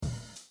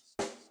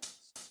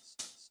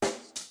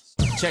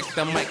Check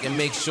the mic and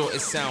make sure it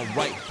sound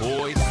right,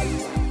 boys.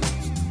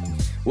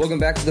 Welcome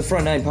back to the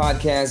Front Nine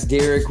Podcast.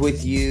 Derek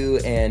with you,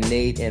 and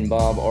Nate and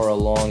Bob are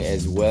along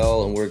as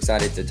well, and we're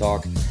excited to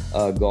talk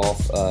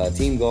golf,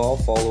 team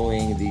golf,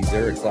 following the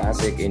Zurich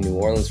Classic in New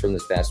Orleans from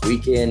this past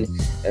weekend,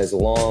 as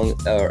well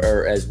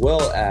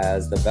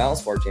as the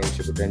Valspar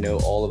Championship, which I know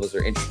all of us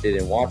are interested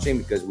in watching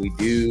because we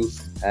do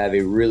have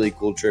a really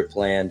cool trip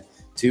planned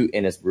to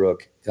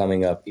Innisbrook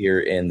coming up here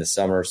in the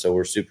summer. So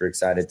we're super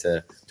excited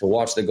to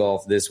watch the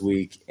golf this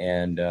week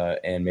and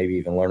maybe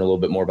even learn a little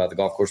bit more about the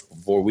golf course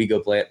before we go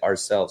play it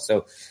ourselves.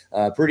 So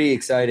pretty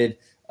excited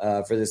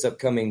for this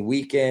upcoming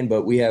weekend,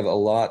 but we have a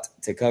lot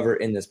to cover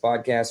in this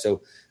podcast.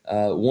 So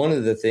one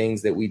of the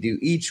things that we do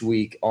each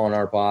week on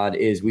our pod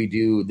is we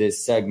do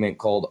this segment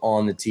called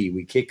On the Tee.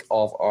 We kick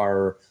off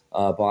our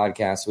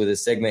podcast with a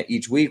segment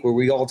each week where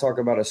we all talk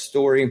about a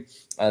story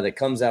that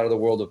comes out of the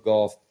world of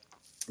golf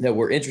that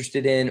we're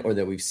interested in, or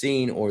that we've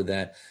seen, or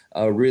that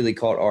really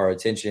caught our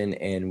attention,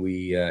 and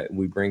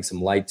we bring some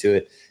light to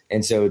it.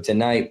 And so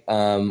tonight,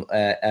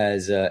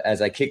 as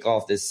I kick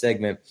off this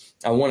segment,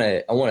 I want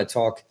to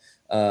talk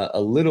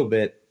a little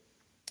bit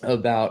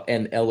about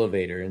an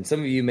elevator. And some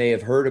of you may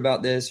have heard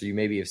about this, or you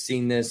maybe have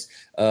seen this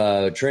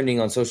trending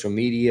on social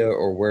media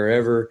or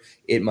wherever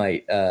it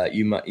might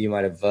you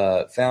might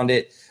have found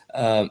it.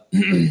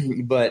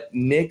 But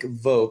Nick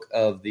Voke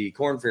of the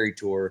Korn Ferry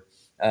Tour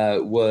play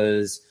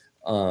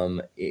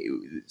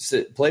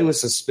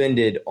was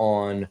suspended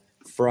on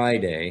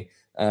Friday.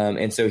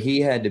 And so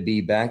he had to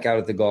be back out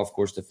at the golf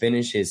course to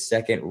finish his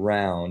second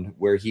round,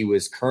 where he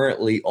was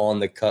currently on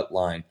the cut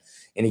line.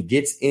 And he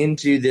gets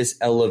into this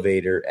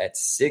elevator at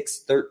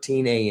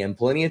 6:13 a.m.,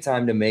 plenty of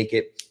time to make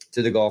it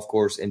to the golf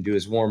course and do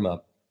his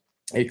warm-up.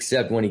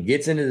 Except when he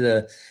gets into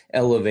the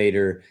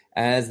elevator,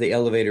 as the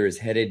elevator is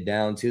headed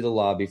down to the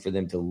lobby for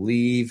them to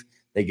leave,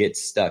 they get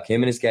stuck.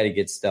 Him and his caddy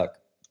get stuck.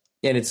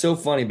 And it's so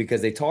funny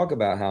because they talk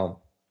about how,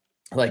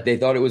 like, they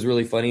thought it was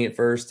really funny at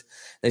first.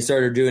 They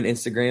started doing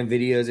Instagram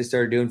videos. They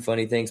started doing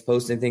funny things,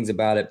 posting things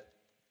about it.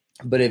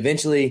 But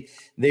eventually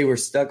they were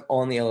stuck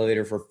on the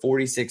elevator for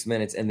 46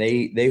 minutes, and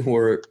they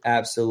were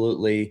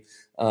absolutely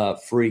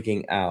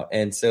freaking out.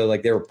 And so,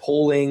 like, they were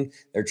pulling,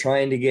 they're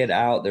trying to get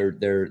out,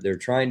 they're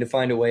trying to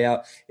find a way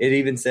out. It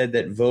even said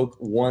that Voke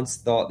once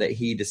thought that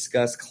he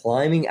discussed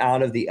climbing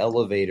out of the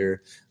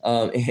elevator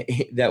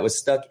that was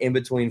stuck in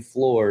between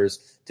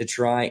floors to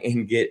try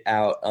and get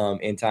out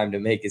in time to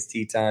make his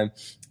tee time.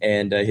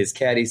 And his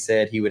caddy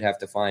said he would have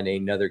to find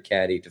another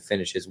caddy to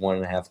finish his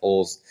 1.5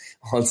 holes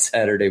on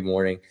Saturday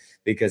morning,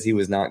 because he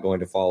was not going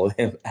to follow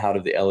him out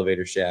of the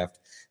elevator shaft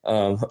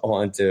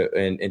onto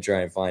and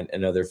try and find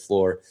another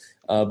floor.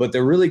 But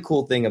the really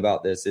cool thing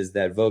about this is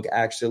that Vogue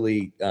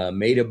actually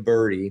made a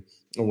birdie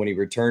when he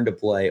returned to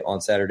play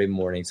on Saturday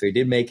morning. So he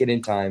did make it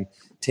in time,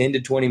 10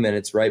 to 20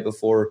 minutes right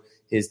before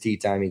his tee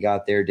time. He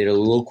got there, did a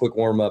little quick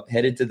warm-up,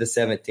 headed to the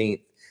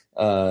 17th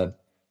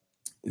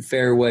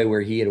fairway,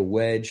 where he had a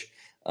wedge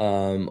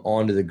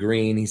onto the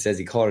green. He says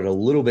he caught it a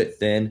little bit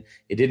thin.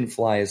 It didn't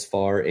fly as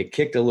far. It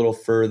kicked a little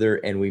further,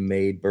 and we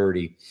made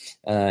birdie.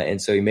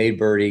 And so he made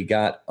birdie,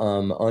 got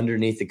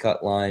underneath the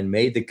cut line,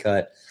 made the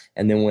cut,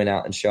 and then went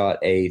out and shot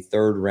a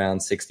third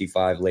round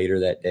 65 later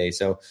that day.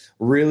 So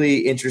really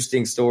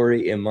interesting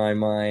story in my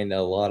mind.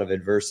 A lot of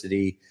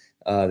adversity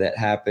that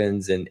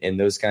happens and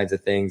those kinds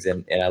of things.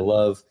 And I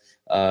love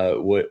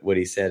what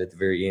he said at the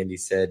very end. He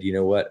said, you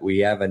know what, we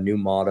have a new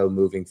motto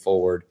moving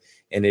forward,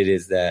 and it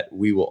is that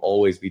we will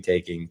always be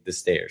taking the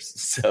stairs.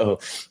 So,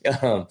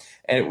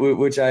 and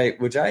which I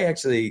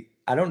actually,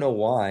 I don't know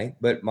why,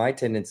 but my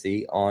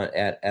tendency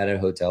at a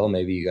hotel,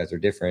 maybe you guys are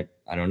different,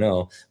 I don't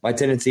know. My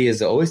tendency is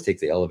to always take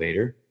the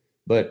elevator,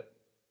 but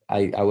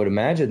I would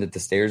imagine that the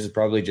stairs is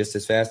probably just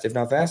as fast, if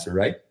not faster,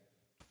 right?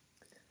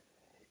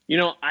 You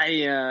know,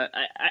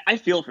 I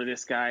feel for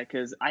this guy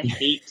because I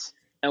hate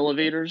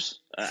elevators.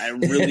 I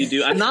really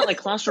do. I'm not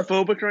like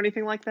claustrophobic or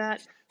anything like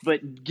that,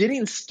 but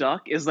getting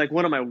stuck is like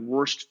one of my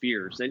worst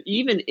fears. And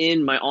even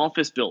in my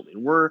office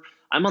building,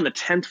 I'm on the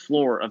 10th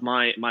floor of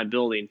my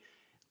building,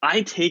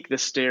 I take the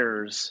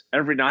stairs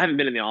every night. I haven't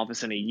been in the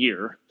office in a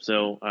year,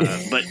 so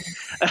but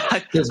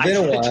it's been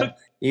a while.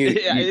 It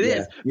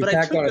is. You but packed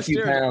I took on a the few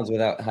stairs. pounds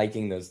without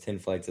hiking those 10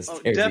 flights of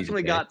stairs.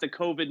 Definitely got the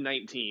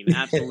COVID-19.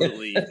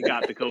 Absolutely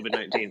got the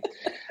COVID-19.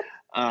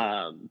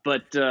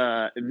 But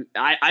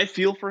I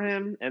feel for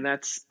him, and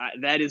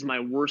that is my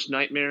worst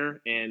nightmare.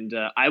 And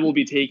I will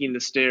be taking the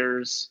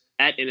stairs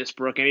at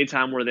Innisbrook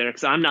anytime we're there,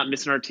 because I'm not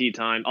missing our tee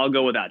time. I'll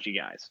go without you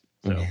guys.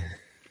 So.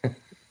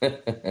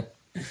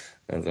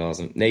 That's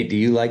awesome. Nate, do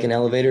you like an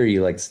elevator or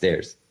you like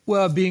stairs?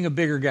 Well, being a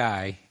bigger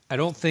guy, I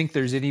don't think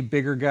there's any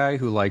bigger guy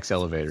who likes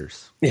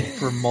elevators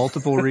for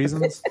multiple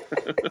reasons.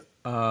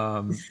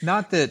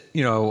 Not that,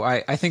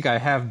 I think I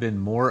have been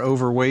more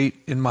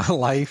overweight in my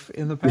life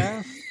in the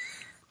past.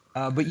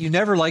 But you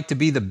never like to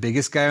be the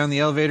biggest guy on the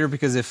elevator,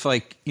 because if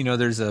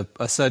there's a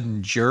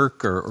sudden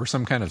jerk or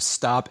some kind of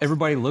stop,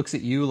 everybody looks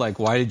at you like,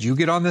 why did you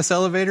get on this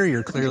elevator?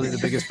 You're clearly the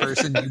biggest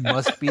person. You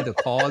must be the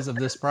cause of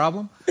this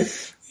problem.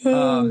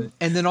 And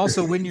then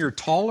also when you're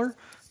taller,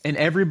 and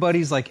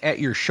everybody's like at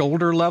your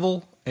shoulder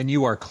level and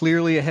you are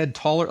clearly a head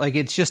taller. Like,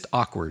 it's just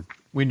awkward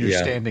when you're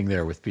standing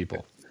there with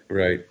people.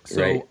 Right.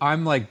 So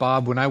I'm like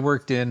Bob, when I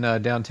worked in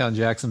downtown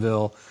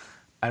Jacksonville,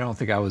 I don't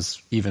think I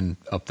was even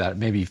up that,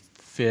 maybe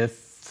 5th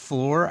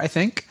floor, I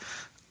think.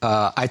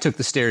 I took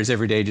the stairs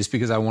every day just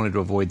because I wanted to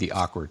avoid the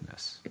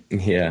awkwardness.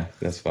 Yeah,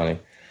 that's funny.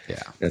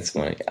 Yeah. That's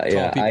funny.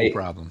 Tall people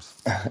problems.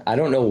 I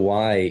don't know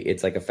why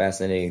it's like a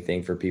fascinating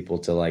thing for people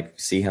to like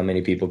see how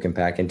many people can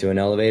pack into an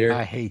elevator.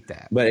 I hate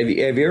that. But have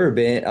you ever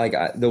been like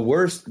the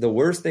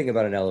worst thing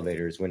about an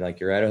elevator is when like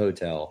you're at a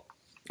hotel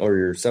or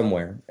you're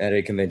somewhere at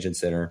a convention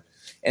center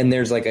and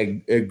there's like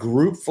a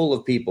group full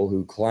of people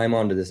who climb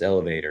onto this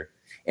elevator.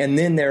 And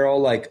then they're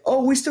all like,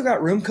 "Oh, we still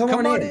got room. Come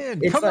on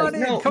in. Come on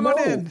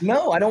in.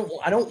 No, I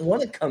don't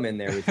want to come in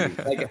there with you.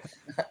 Like,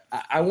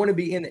 I want to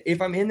be in.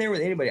 If I'm in there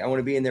with anybody, I want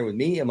to be in there with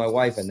me and my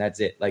wife, and that's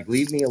it. Like,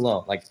 leave me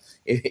alone. Like,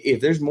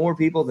 if there's more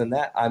people than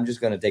that, I'm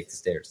just going to take the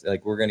stairs.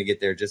 Like, we're going to get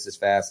there just as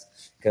fast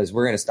because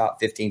we're going to stop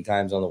 15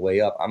 times on the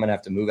way up. I'm going to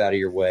have to move out of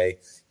your way.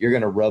 You're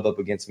going to rub up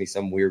against me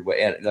some weird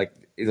way. And like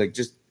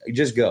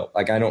just go.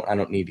 Like, I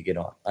don't need to get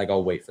on. Like,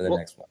 I'll wait for the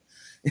next one.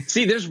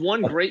 See, there's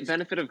one great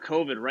benefit of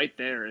COVID right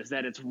there is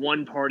that it's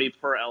one party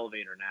per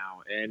elevator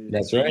now, and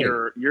that's right.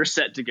 You're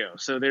set to go.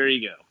 So there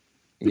you go.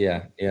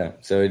 Yeah.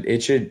 So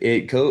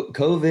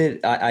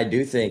COVID. I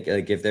do think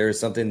like if there is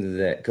something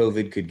that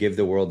COVID could give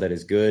the world that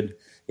is good,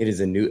 it is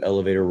a new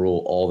elevator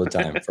rule all the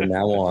time. From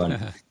now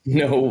on,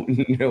 no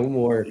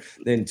more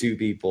than 2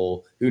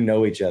 people who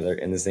know each other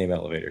in the same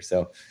elevator.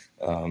 So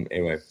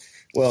anyway.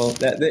 Well,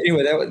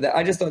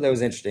 I just thought that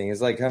was interesting.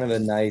 It's like kind of a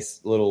nice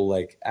little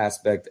like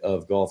aspect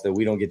of golf that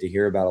we don't get to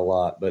hear about a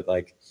lot. But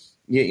like,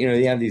 you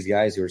have these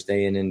guys who are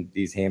staying in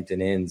these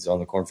Hampton Inns on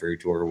the Korn Ferry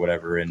Tour or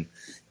whatever, and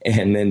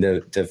then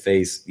to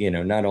face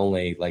not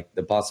only like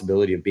the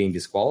possibility of being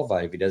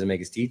disqualified if he doesn't make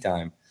his tee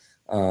time,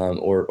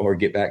 or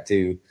get back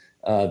to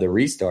the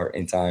restart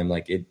in time.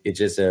 Like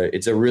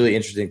it's a really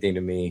interesting thing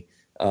to me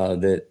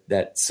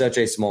that such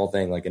a small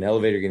thing like an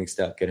elevator getting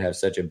stuck could have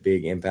such a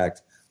big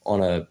impact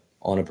on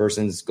a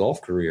person's golf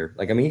career.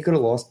 Like, I mean, he could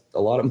have lost a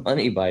lot of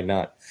money by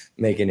not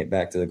making it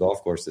back to the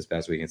golf course this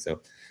past weekend.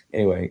 So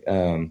anyway,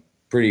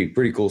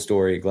 pretty cool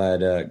story.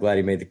 Glad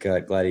he made the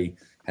cut. Glad he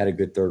had a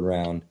good third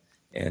round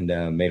and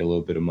made a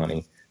little bit of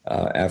money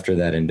after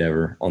that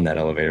endeavor on that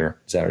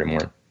elevator Saturday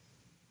morning.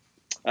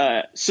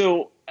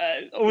 So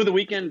over the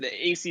weekend,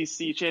 the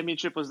ACC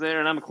championship was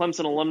there, and I'm a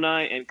Clemson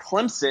alumni, and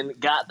Clemson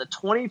got the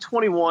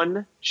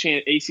 2021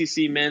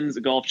 ACC men's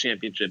golf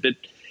championship.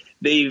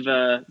 They've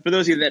for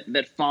those of you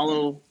that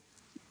follow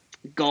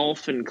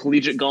golf and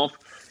collegiate golf,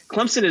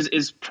 Clemson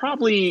is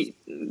probably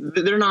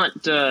they're not.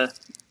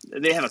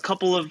 They have a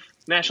couple of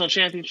national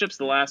championships.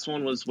 The last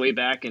one was way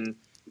back in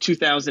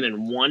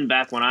 2001,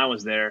 back when I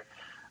was there.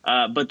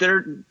 But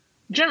they're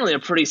generally a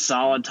pretty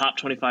solid top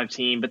 25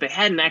 team. But they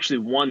hadn't actually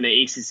won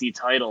the ACC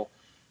title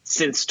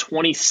since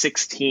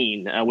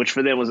 2016, which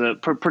for them was a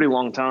pretty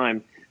long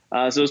time.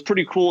 So it was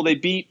pretty cool. They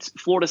beat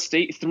Florida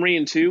State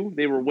 3-2.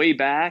 They were way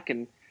back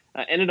and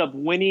ended up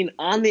winning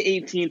on the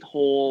 18th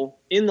hole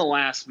in the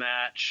last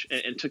match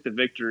and took the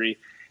victory.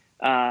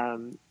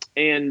 It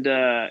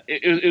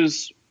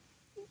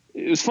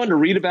was fun to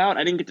read about.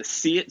 I didn't get to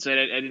see it, so I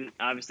didn't.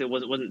 Obviously, it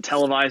wasn't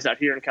televised out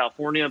here in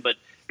California, but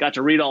got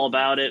to read all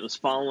about it. Was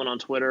following on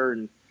Twitter,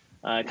 and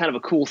kind of a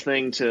cool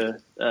thing to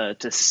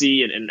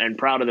see, and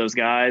proud of those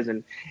guys.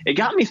 And it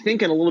got me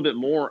thinking a little bit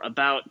more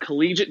about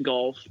collegiate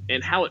golf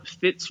and how it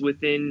fits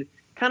within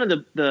kind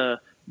of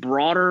the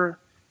broader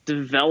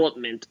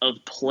development of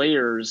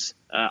players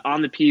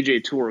on the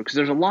PGA Tour, because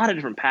there's a lot of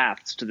different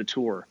paths to the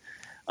tour.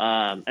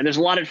 And there's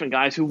a lot of different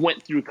guys who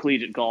went through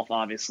collegiate golf,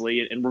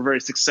 obviously, and were very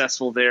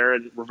successful there,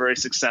 and were very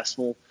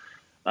successful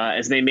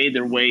as they made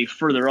their way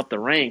further up the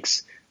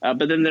ranks.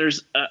 But then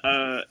there's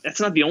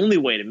that's not the only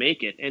way to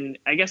make it. And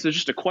I guess there's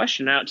just a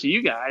question out to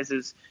you guys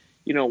is,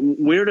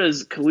 where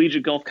does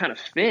collegiate golf kind of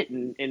fit?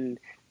 And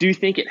do you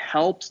think it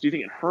helps? Do you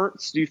think it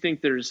hurts? Do you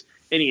think there's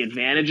any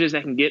advantages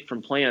that can get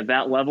from playing at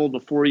that level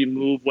before you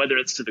move, whether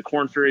it's to the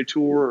Korn Ferry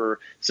Tour or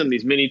some of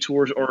these mini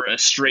tours or a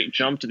straight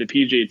jump to the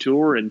PGA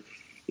Tour? And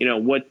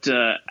what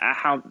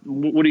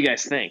do you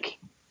guys think?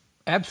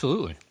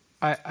 Absolutely.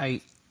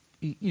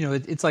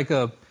 It's like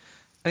I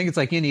think it's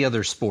like any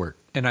other sport.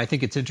 And I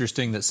think it's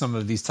interesting that some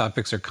of these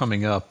topics are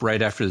coming up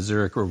right after the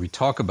Zurich where we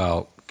talk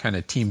about kind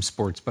of team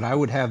sports. But I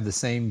would have the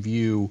same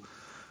view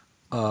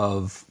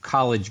of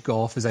college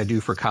golf as I do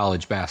for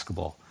college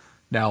basketball.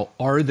 Now,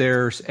 are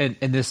there, and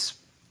this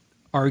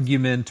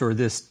argument or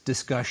this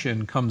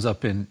discussion comes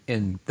up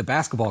in the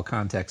basketball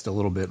context a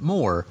little bit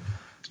more,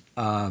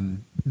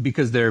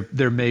 because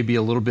there may be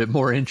a little bit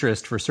more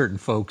interest for certain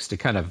folks to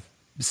kind of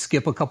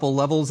skip a couple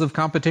levels of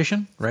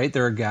competition, right?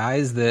 There are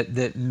guys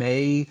that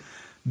may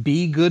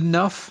be good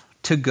enough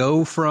to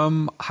go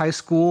from high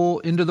school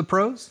into the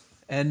pros,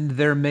 and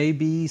there may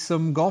be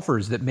some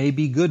golfers that may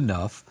be good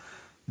enough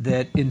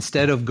that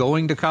instead of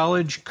going to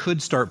college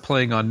could start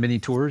playing on mini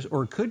tours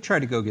or could try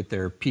to go get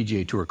their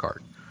PGA Tour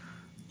card.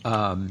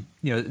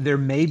 There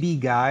may be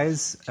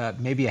guys,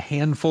 maybe a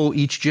handful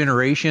each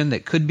generation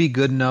that could be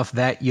good enough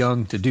that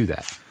young to do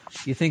that.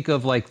 You think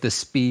of like the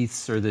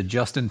Spieths or the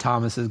Justin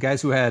Thomases,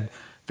 guys who had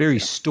very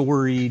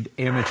storied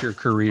amateur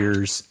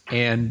careers,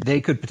 and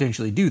they could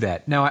potentially do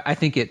that. Now, I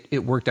think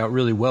it worked out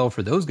really well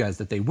for those guys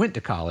that they went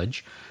to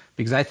college,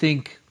 because I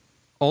think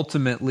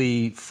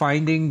ultimately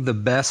finding the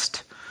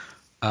best,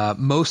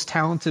 most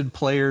talented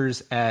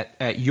players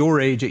at your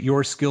age, at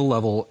your skill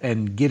level,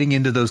 and getting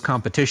into those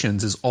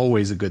competitions is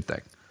always a good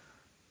thing.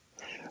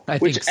 I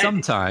think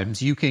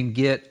sometimes you can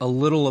get a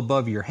little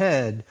above your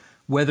head,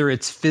 whether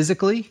it's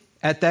physically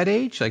at that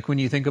age. Like when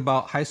you think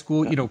about high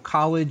school,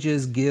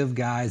 colleges give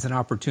guys an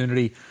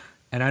opportunity.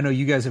 And I know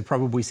you guys have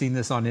probably seen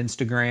this on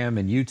Instagram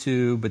and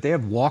YouTube, but they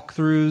have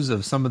walkthroughs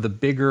of some of the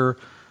bigger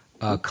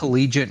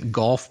collegiate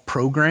golf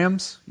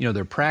programs,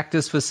 their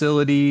practice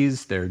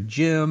facilities, their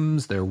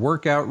gyms, their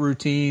workout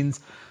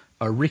routines.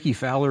 Ricky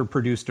Fowler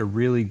produced a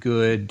really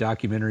good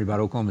documentary about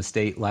Oklahoma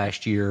State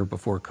last year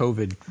before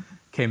COVID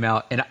came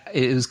out. And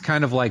it was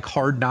kind of like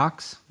Hard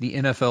Knocks, the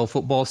NFL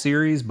football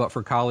series, but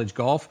for college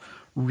golf.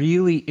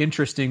 Really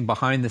interesting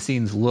behind the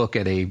scenes look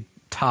at a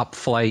top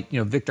flight.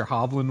 Victor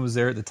Hovland was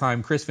there at the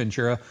time, Chris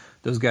Ventura.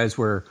 Those guys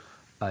were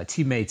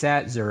teammates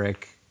at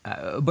Zurich.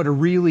 But a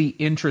really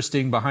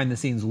interesting behind the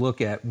scenes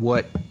look at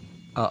what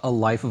a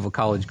life of a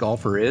college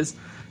golfer is.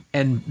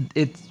 And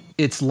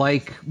it's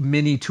like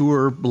mini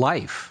tour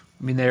life.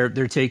 I mean, they're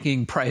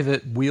taking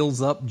private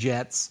wheels up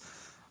jets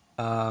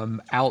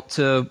out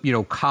to,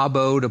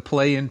 Cabo to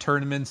play in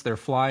tournaments. They're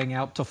flying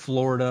out to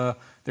Florida.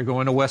 They're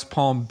going to West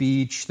Palm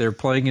Beach. They're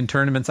playing in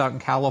tournaments out in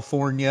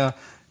California.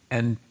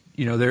 And,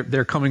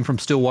 they're coming from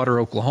Stillwater,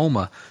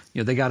 Oklahoma.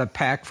 They got to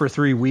pack for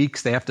 3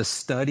 weeks. They have to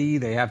study.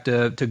 They have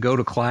to go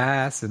to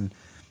class. And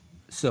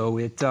so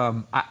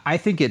I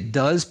think it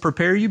does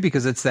prepare you,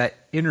 because it's that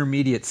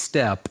intermediate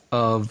step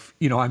of,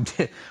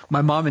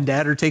 my mom and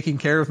dad are taking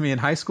care of me in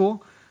high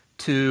school,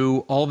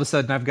 to all of a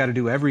sudden I've got to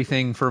do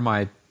everything for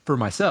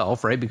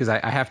myself, right? Because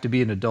I have to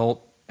be an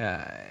adult.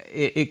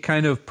 It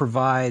kind of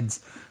provides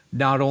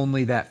not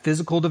only that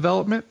physical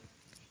development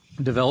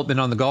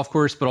on the golf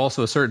course, but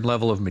also a certain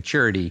level of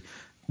maturity,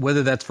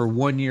 whether that's for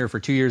 1 year, for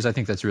 2 years. I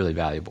think that's really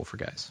valuable for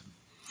guys.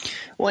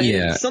 Well,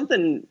 yeah.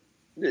 Something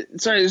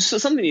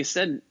you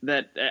said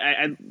that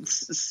I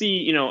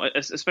see,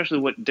 especially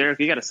what Derek,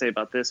 you got to say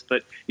about this,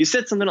 but you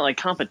said something like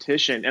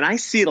competition, and I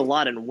see it a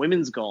lot in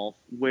women's golf,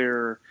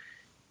 where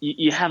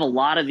you have a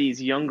lot of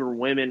these younger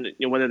women,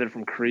 whether they're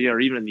from Korea or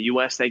even in the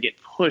U.S., they get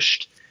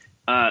pushed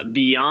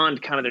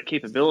beyond kind of their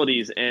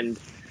capabilities, and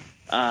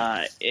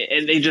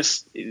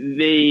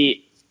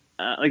they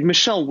like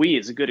Michelle Wie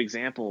is a good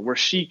example, where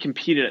she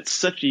competed at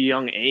such a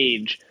young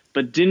age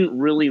but didn't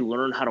really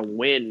learn how to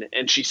win,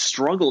 and she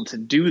struggled to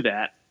do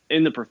that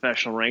in the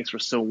professional ranks for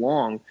so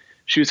long.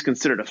 She was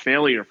considered a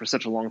failure for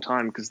such a long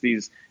time because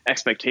these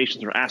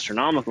expectations were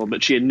astronomical,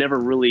 but she had never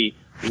really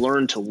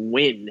learned to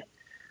win.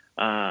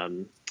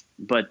 And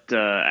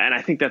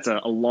I think that's a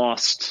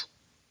lost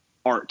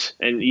art,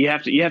 and you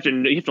have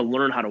to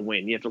learn how to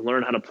win. You have to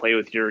learn how to play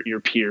with your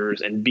peers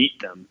and beat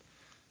them.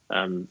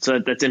 So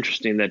that's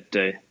interesting that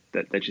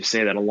you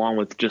say that, along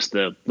with just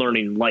the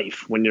learning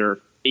life when you're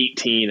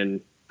 18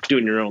 and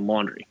doing your own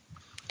laundry.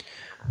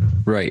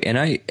 Right. And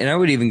I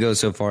would even go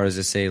so far as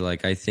to say,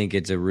 like, I think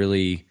it's a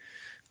really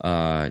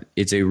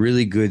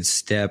good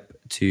step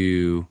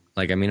to,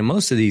 like, I mean,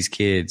 most of these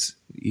kids,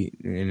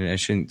 and I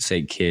shouldn't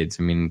say kids,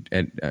 I mean,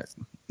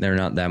 they're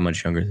not that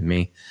much younger than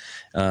me.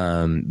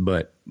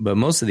 But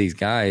most of these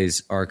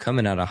guys are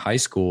coming out of high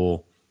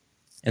school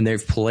and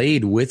they've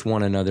played with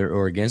one another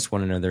or against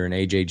one another in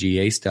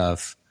AJGA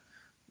stuff,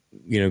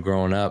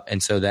 growing up.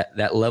 And so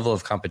that level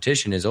of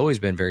competition has always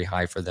been very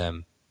high for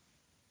them.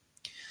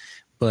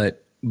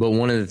 But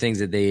one of the things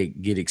that they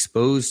get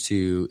exposed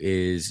to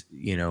is,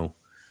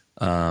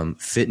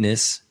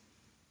 fitness,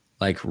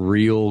 like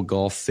real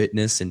golf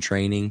fitness and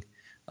training,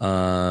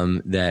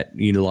 that,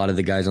 a lot of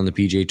the guys on the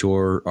PGA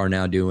Tour are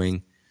now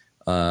doing.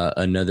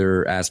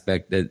 Another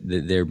aspect that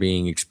they're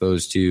being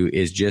exposed to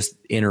is just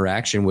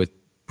interaction with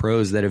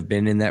pros that have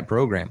been in that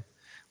program,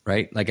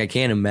 right? Like, I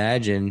can't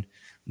imagine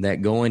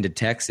that going to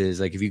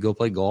Texas, like if you go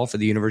play golf at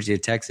the University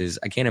of Texas,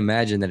 I can't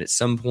imagine that at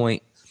some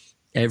point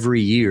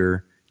every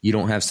year you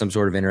don't have some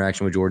sort of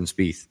interaction with Jordan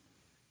Spieth,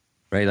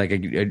 right? Like,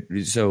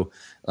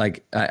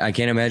 I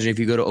can't imagine if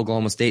you go to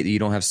Oklahoma State that you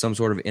don't have some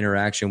sort of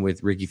interaction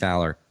with Ricky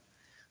Fowler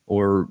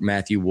or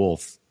Matthew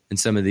Wolff and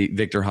some of the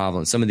Victor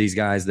Hovland, some of these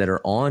guys that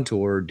are on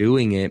tour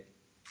doing it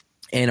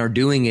and are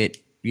doing it,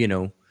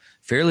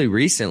 fairly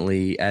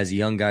recently as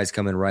young guys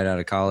coming right out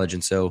of college.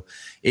 And so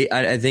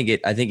I think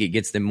it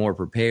gets them more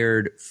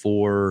prepared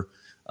for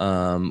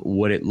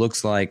what it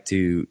looks like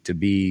to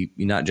be,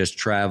 not just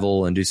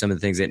travel and do some of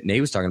the things that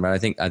Nate was talking about.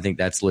 I think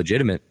that's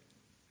legitimate.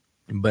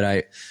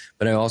 But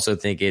I also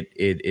think it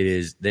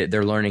is that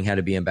they're learning how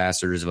to be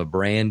ambassadors of a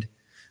brand,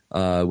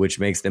 which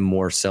makes them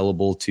more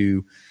sellable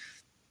to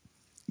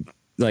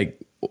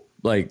like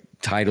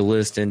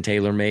Titleist and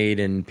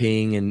TaylorMade and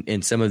Ping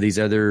and some of these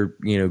other,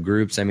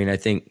 groups. I mean, I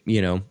think,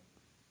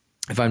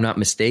 if I'm not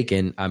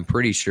mistaken, I'm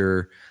pretty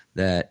sure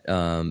that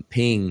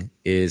Ping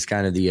is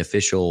kind of the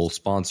official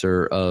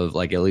sponsor of,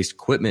 like, at least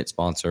equipment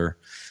sponsor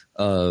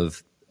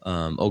of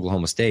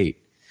Oklahoma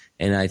State.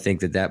 And I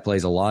think that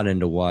plays a lot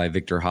into why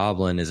Victor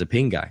Hovland is a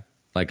Ping guy.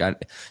 I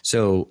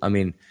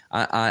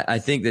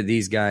think that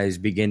these guys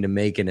begin to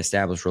make and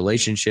establish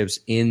relationships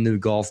in the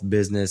golf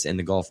business and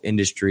the golf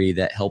industry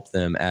that help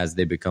them as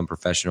they become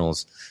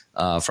professionals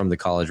from the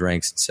college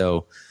ranks.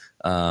 So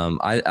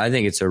I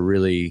think it's a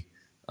really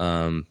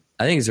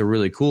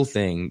cool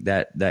thing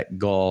that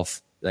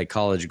golf, like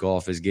college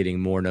golf, is getting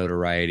more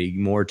notoriety,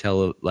 more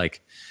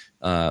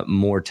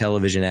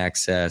television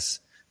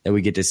access, that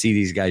we get to see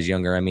these guys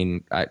younger. I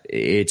mean,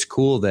 it's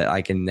cool that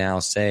I can now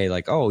say,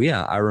 like, oh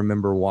yeah, I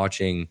remember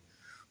watching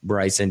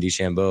Bryson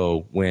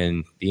DeChambeau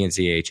win the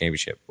NCAA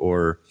championship,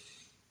 or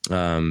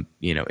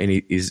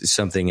is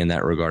something in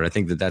that regard. I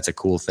think that that's a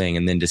cool thing,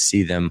 and then to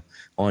see them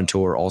on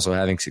tour also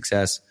having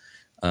success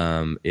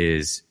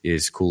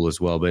is cool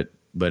as well.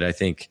 But I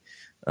think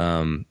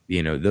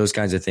those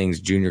kinds of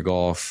things, junior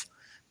golf,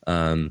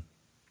 and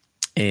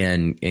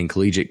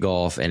collegiate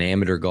golf and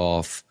amateur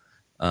golf,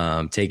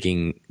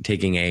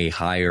 taking a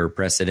higher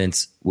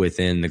precedence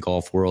within the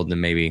golf world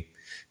than maybe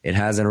it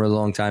has in a really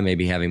long time,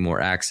 maybe having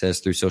more access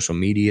through social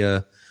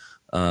media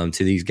to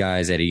these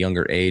guys at a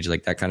younger age,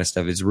 like that kind of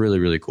stuff is really,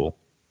 really cool.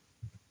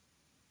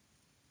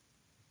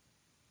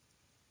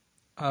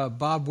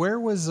 Bob, where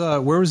was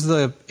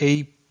the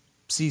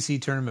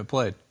ACC tournament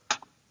played?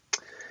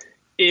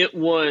 It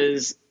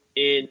was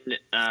in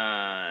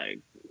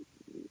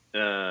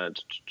where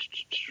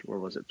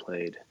was it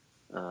played?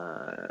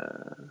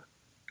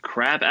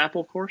 Crab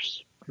Apple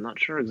Course. I'm not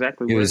sure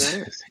exactly where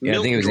that is. Yeah,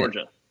 I think it was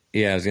Georgia.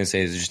 I was going to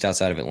say it's just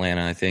outside of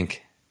Atlanta, I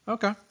think.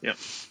 Okay. Yep.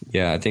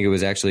 Yeah, I think it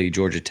was actually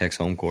Georgia Tech's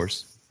home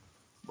course.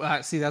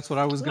 Well, see, that's what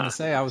I was going to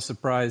say. I was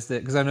surprised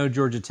that, because I know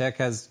Georgia Tech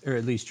has, or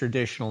at least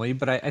traditionally,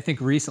 but I think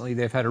recently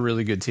they've had a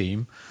really good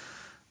team.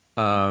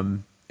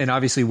 And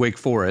obviously Wake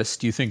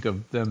Forest, you think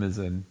of them as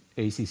an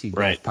ACC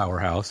golf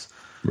powerhouse.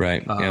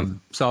 Right.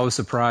 So I was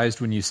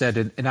surprised when you said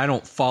it, and I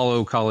don't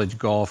follow college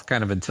golf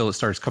kind of until it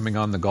starts coming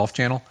on the Golf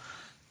Channel.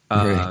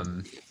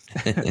 And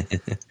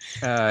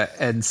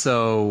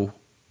so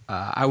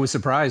I was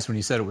surprised when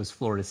you said it was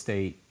Florida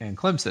State and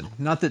Clemson.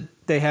 Not that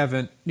they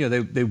haven't,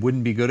 they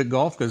wouldn't be good at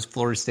golf, because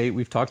Florida State,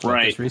 we've talked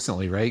about this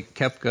recently, right?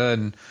 Koepka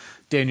and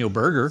Daniel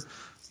Berger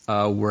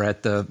were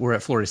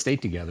at Florida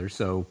State together.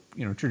 So,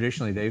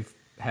 traditionally they've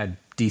had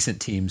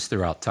decent teams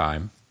throughout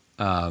time.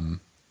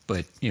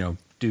 But,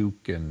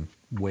 Duke and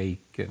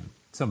Wake and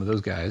some of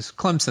those guys,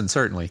 Clemson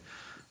certainly,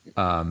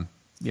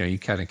 you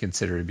kind of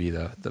consider to be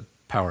the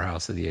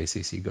powerhouse of the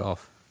ACC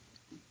golf.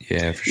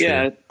 Yeah, for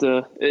sure.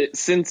 Yeah,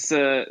 since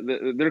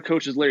their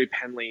coach is Larry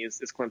Penley,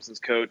 is Clemson's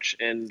coach,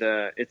 and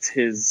it's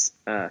his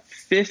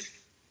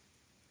fifth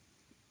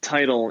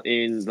title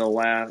in the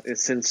last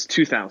since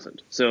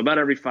 2000. So about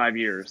every 5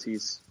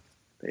 years,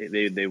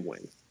 they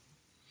win.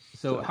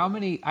 So how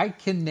many? I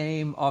can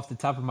name off the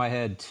top of my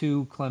head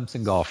 2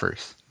 Clemson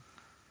golfers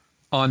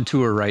on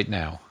tour right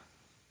now: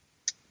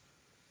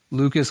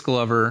 Lucas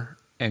Glover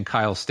and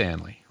Kyle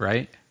Stanley,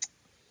 right?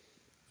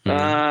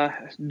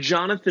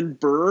 Jonathan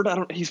Bird.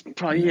 He's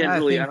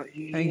probably I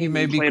think he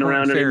may be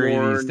Corn Ferry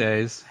these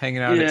days,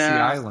 hanging out at Sea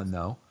Island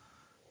though.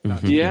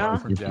 Yeah,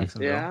 from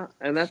Jacksonville. Yeah,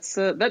 and that's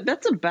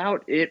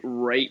about it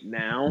right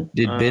now.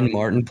 Did Ben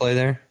Martin play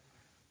there?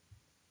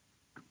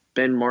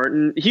 Ben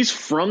Martin, he's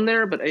from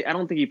there, but I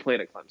don't think he played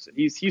at Clemson.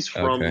 He's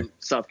from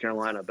South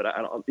Carolina, but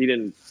I don't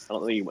think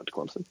he went to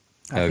Clemson.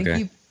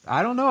 I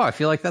don't know. I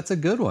feel like that's a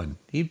good one.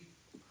 He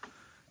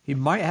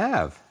might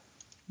have.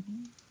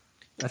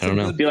 I don't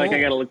know. I feel like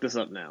I got to look this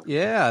up now.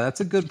 Yeah,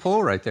 that's a good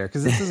pull right there,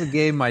 because this is a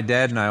game my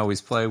dad and I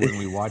always play when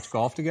we watch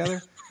golf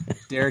together.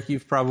 Derek,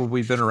 you've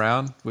probably been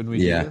around when we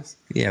do this.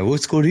 Yeah, what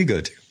school do you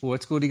go to?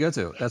 What school do you go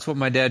to? That's what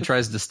my dad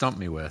tries to stump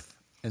me with.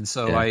 And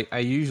so I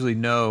usually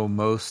know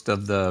most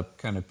of the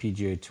kind of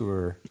PGA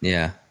Tour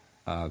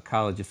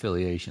college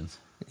affiliations.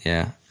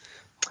 Yeah.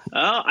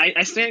 Oh,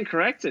 I stand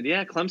corrected.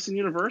 Yeah, Clemson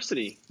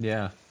University.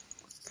 Yeah.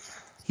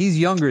 He's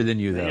younger than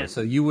you, though, so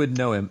you would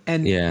know him.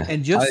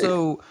 And just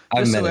so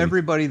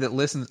everybody that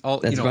listens,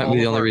 that's might be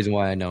the only reason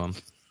why I know him.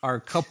 Our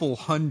couple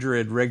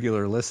hundred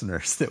regular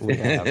listeners that we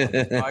have on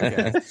this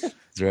podcast,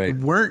 that's right.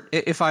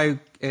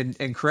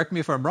 And correct me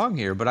if I'm wrong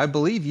here, but I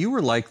believe you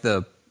were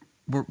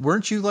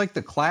weren't you like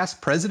the class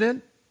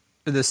president,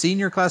 the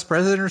senior class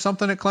president or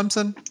something at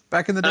Clemson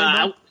back in the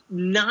day?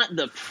 Not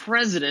the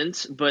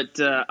president, but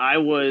I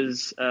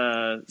was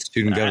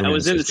student government. I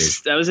was in the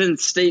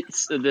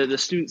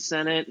student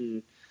senate,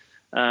 and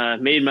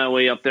made my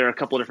way up there a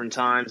couple of different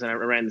times, and I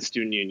ran the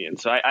student union.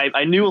 So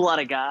I knew a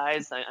lot of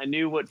guys. I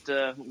knew what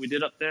we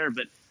did up there,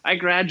 but I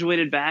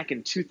graduated back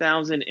in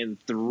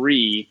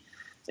 2003,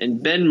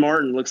 and Ben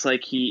Martin looks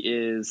like he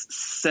is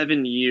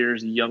 7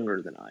 years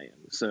younger than I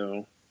am.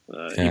 So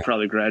he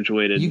probably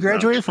graduated. You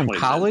graduated from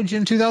college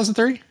in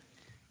 2003?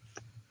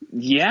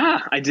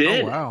 Yeah, I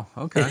did. Oh, wow.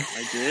 Okay.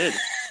 I did.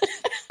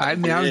 I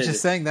was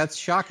just saying that's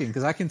shocking,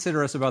 because I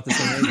consider us about the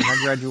same age, and I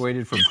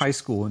graduated from high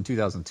school in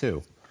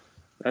 2002.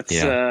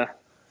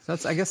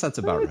 That's I guess that's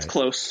about it's right.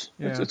 close.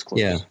 Yeah. It's close.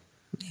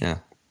 Yeah.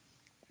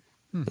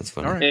 That's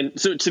funny. All right. And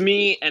so to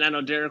me, and I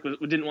know Derek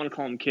didn't want to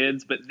call them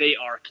kids, but they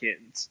are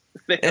kids.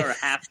 They are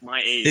half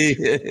my age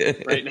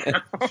right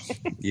now.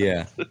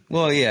 Yeah.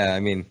 Well, yeah. I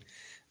mean,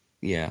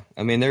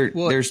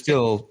 they're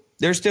still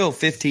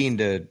 15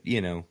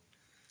 to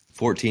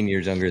 14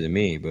 years younger than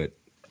me, but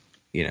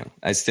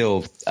I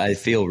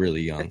feel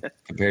really young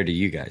compared to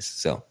you guys.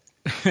 So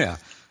Yeah.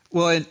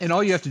 Well, and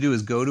all you have to do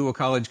is go to a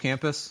college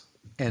campus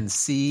and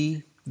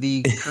see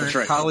the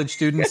current college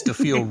students to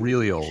feel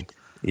really old.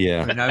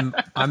 yeah. I mean,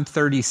 I'm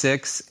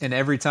 36, and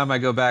every time I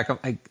go back,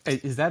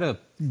 is that a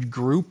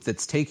group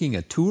that's taking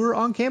a tour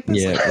on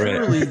campus? Yeah, right.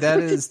 Literally,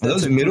 that's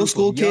Those a middle group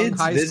school of young kids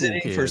high school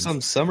visiting for kids.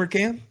 some summer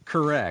camp?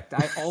 Correct.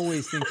 I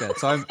always think that.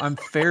 So I'm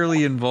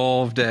fairly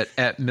involved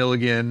at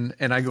Milligan,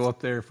 and I go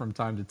up there from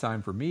time to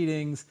time for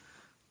meetings.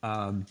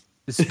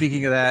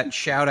 Speaking of that,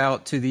 shout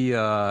out to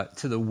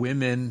the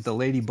women, the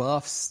Lady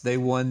Buffs. They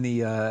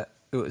won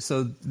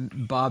so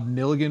Bob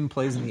Milligan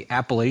plays in the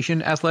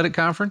Appalachian Athletic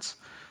Conference,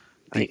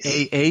 the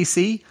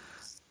AAC.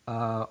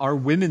 Our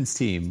women's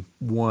team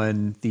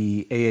won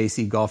the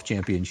AAC Golf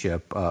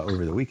Championship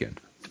over the weekend.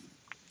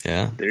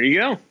 Yeah. There you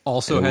go.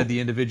 Also had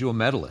the individual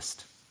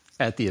medalist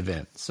at the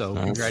event. So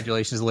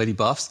congratulations, Lady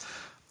Buffs.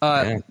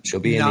 She'll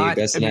be in the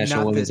Best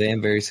National Women's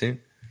Am very soon.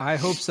 I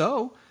hope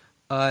so.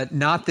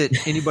 Not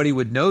that anybody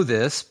would know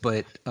this,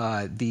 but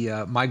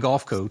my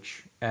golf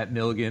coach at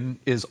Milligan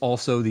is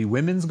also the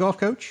women's golf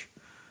coach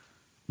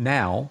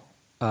now.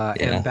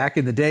 And back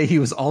in the day, he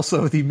was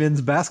also the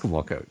men's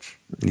basketball coach.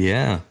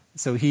 Yeah.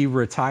 So he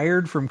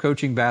retired from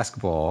coaching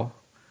basketball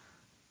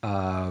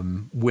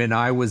when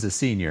I was a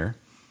senior,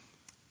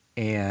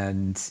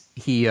 and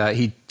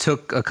he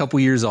took a couple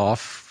years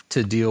off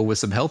to deal with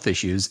some health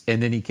issues,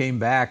 and then he came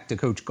back to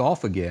coach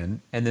golf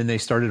again, and then they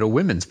started a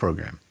women's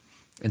program.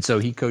 And so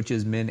he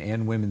coaches men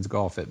and women's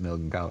golf at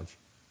Milligan College.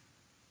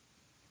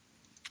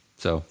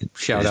 So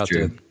shout out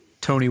to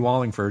Tony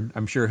Wallingford.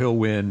 I'm sure he'll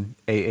win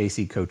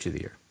AAC Coach of the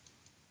Year.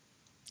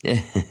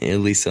 At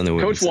least on the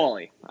women's. Coach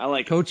Wally. I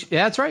like Coach.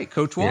 Yeah, that's right.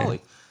 Coach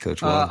Wally. Yeah,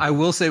 Coach Wally. I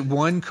will say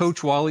one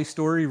Coach Wally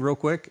story real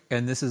quick.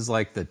 And this is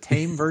like the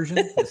tame version.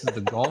 This is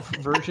the golf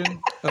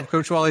version of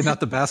Coach Wally, not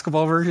the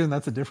basketball version.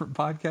 That's a different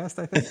podcast,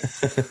 I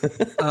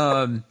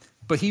think.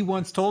 But he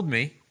once told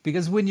me,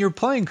 because when you're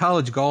playing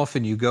college golf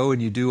and you go and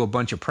you do a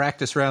bunch of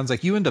practice rounds,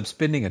 like you end up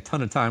spending a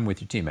ton of time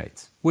with your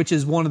teammates, which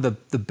is one of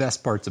the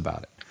best parts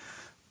about it.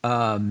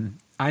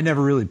 I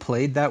never really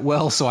played that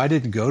well, so I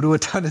didn't go to a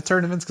ton of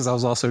tournaments because I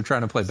was also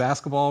trying to play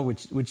basketball,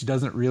 which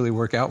doesn't really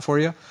work out for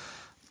you.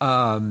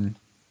 But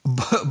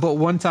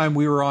one time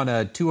we were on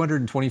a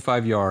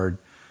 225-yard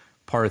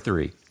par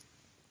 3,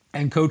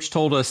 and Coach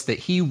told us that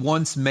he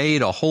once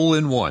made a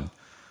hole-in-one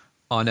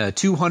on a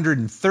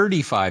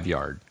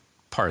 235-yard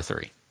par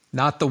 3.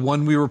 Not the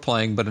one we were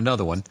playing, but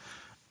another one.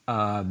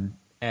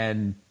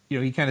 And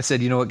he kind of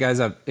said, you know what, guys,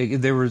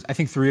 there was, I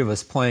think, 3 of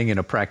us playing in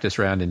a practice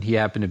round, and he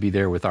happened to be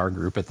there with our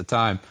group at the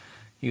time.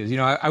 He goes,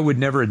 I would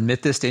never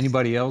admit this to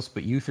anybody else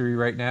but you 3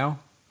 right now,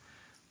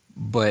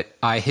 but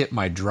I hit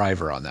my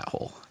driver on that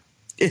hole.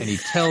 And he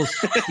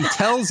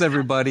tells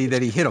everybody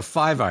that he hit a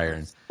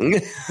 5-iron,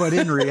 but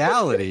in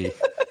reality,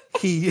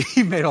 he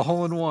made a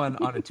hole-in-one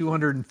on a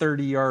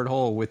 230-yard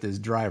hole with his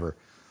driver.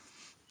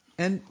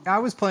 And I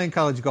was playing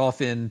college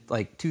golf in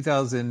like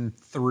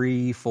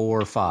 2003,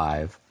 4,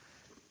 5.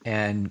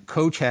 And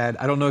Coach had,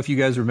 I don't know if you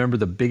guys remember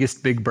the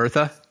biggest Big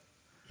Bertha.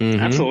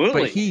 Mm-hmm.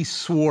 Absolutely. But he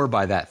swore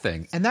by that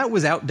thing. And that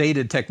was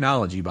outdated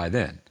technology by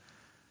then.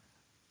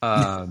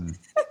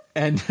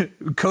 And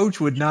Coach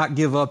would not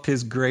give up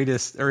his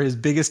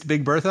biggest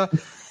Big Bertha.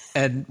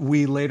 And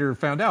we later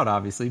found out,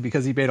 obviously,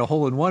 because he made a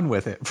hole-in-one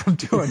with it from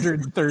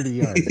 230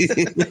 yards.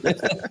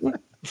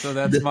 So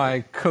that's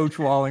my Coach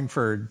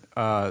Wallingford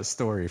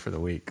story for the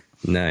week.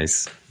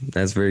 Nice.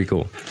 That's very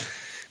cool.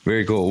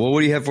 Very cool. Well,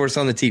 what do you have for us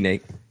on the tee,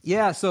 Nate?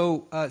 Yeah,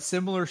 so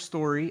similar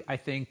story, I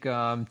think,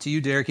 to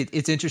you, Derek.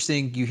 It's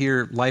interesting. You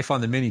hear life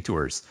on the mini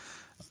tours.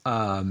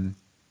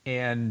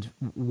 And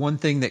one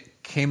thing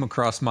that came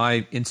across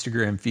my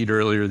Instagram feed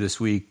earlier this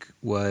week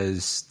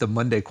was the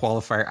Monday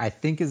qualifier. I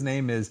think his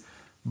name is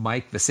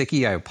Mike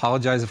Vasicki. I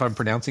apologize if I'm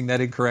pronouncing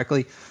that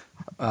incorrectly,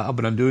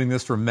 but I'm doing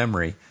this from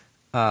memory.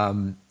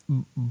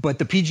 But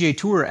the PGA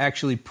Tour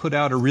actually put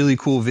out a really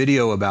cool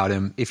video about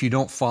him. If you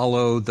don't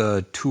follow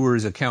the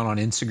tour's account on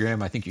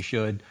Instagram, I think you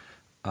should.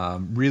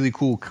 Really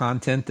cool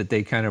content that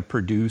they kind of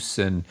produce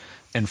and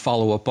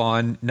follow up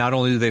on. Not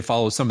only do they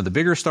follow some of the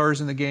bigger stars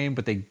in the game,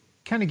 but they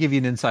kind of give you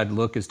an inside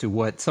look as to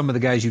what some of the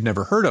guys you've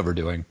never heard of are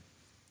doing.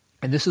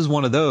 And this is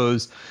one of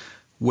those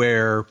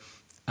where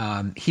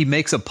he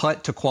makes a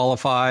putt to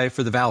qualify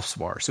for the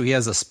Valspar. So he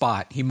has a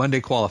spot. He Monday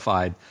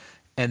qualified.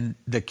 And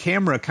the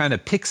camera kind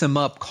of picks him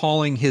up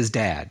calling his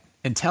dad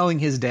and telling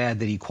his dad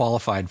that he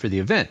qualified for the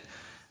event.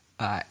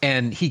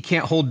 And he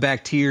can't hold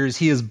back tears.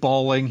 He is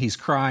bawling. He's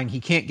crying.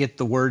 He can't get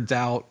the words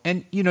out.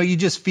 And, you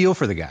just feel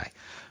for the guy.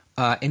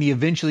 And he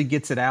eventually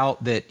gets it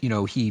out that,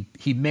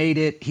 he made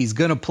it. He's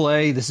going to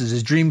play. This is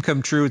his dream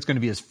come true. It's going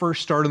to be his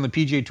first start on the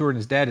PGA Tour, and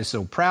his dad is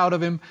so proud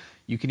of him.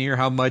 You can hear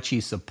how much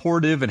he's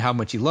supportive and how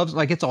much he loves.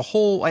 Like, it's a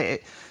whole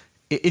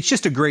it's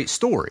just a great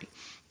story.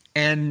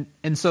 And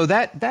so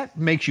that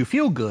makes you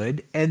feel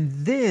good. And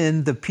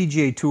then the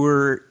PGA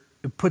Tour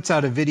puts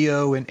out a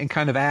video and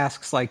kind of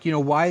asks, like,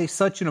 why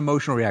such an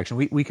emotional reaction?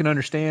 We can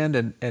understand,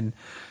 and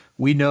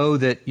we know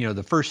that,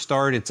 the first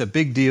start, it's a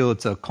big deal.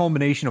 It's a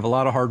culmination of a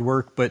lot of hard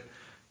work. But,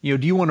 do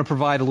you want to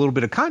provide a little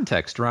bit of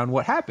context around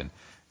what happened?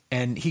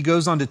 And he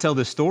goes on to tell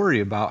this story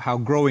about how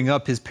growing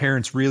up, his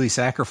parents really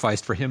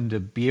sacrificed for him to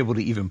be able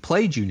to even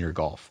play junior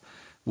golf,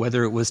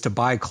 whether it was to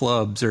buy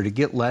clubs or to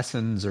get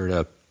lessons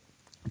or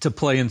to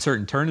play in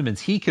certain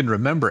tournaments. He can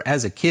remember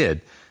as a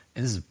kid,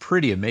 and this is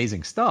pretty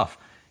amazing stuff,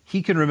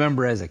 he can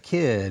remember as a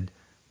kid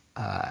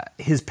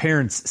his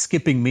parents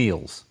skipping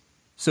meals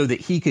so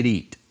that he could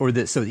eat, or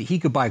so that he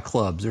could buy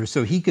clubs, or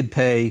so he could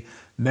pay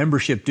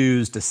membership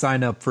dues to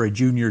sign up for a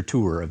junior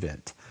tour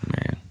event.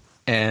 Man.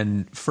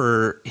 And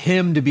for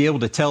him to be able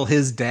to tell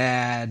his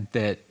dad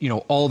that,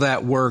 all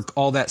that work,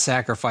 all that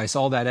sacrifice,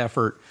 all that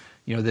effort,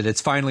 that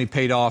it's finally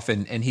paid off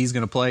and he's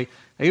going to play,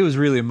 it was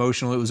really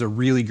emotional. It was a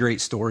really great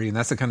story. And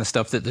that's the kind of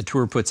stuff that the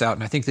tour puts out.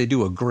 And I think they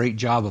do a great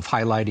job of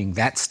highlighting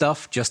that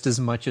stuff just as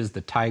much as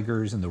the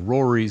Tigers and the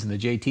Rorys and the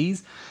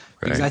JTs,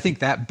 because I think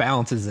that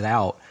balances it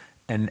out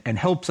and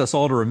helps us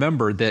all to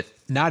remember that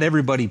not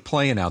everybody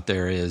playing out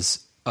there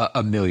is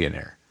a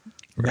millionaire.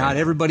 Right. Not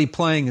everybody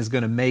playing is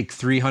going to make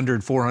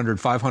 300, 400,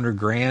 500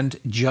 grand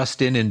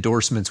just in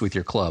endorsements with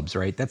your clubs,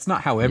 right? That's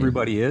not how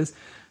everybody is.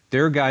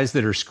 There are guys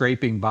that are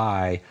scraping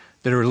by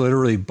that are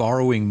literally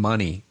borrowing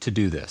money to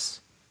do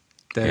this,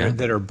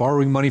 that are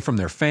borrowing money from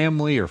their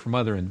family or from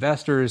other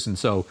investors. And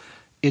so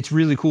it's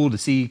really cool to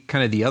see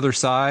kind of the other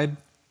side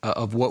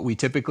of what we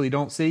typically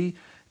don't see.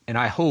 And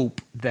I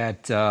hope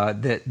that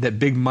that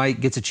Big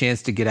Mike gets a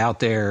chance to get out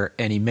there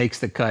and he makes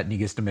the cut and he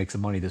gets to make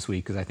some money this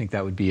week, because I think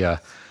that would be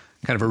a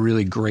kind of a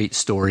really great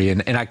story.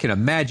 And I can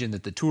imagine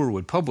that the tour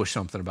would publish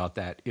something about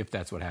that if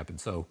that's what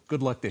happens. So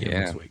good luck to him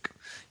this week.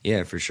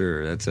 Yeah, for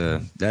sure.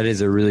 That is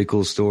a really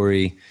cool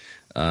story.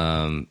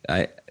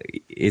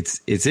 It's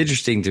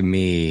interesting to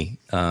me.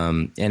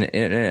 And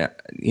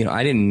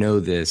I didn't know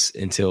this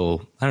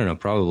until, I don't know,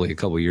 probably a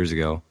couple years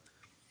ago,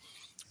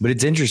 but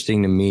it's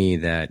interesting to me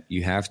that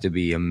you have to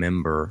be a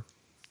member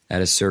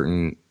at a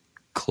certain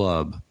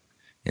club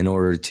in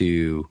order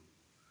to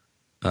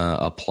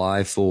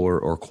apply for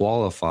or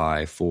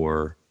qualify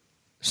for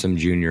some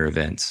junior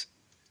events,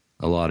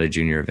 a lot of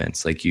junior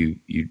events. Like you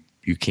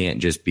can't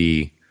just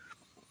be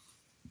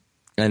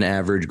an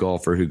average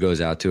golfer who goes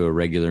out to a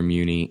regular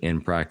muni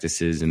and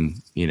practices and,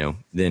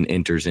 then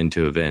enters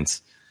into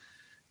events.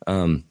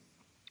 But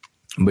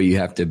you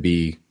have to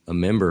be a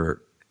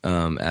member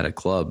at a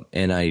club.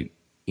 And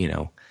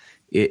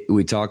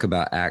we talk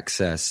about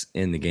access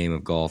in the game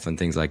of golf and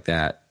things like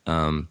that.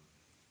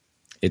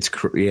 That's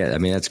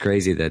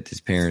crazy that his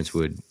parents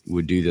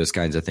would do those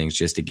kinds of things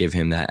just to give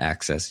him that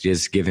access,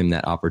 just give him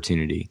that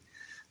opportunity,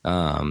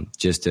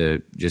 just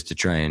to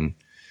try and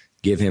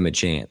give him a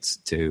chance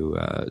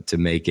to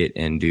make it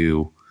and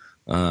do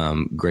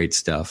great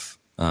stuff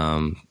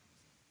in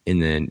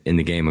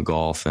the game of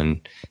golf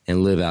and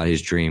live out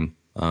his dream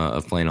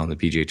of playing on the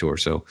PGA Tour.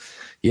 So,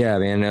 yeah,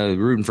 man,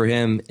 rooting for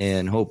him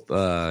and hope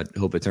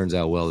it turns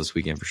out well this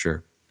weekend for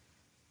sure.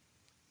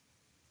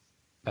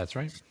 That's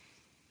right.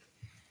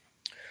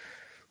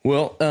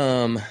 Well,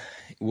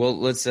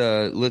 let's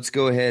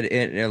go ahead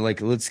and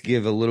let's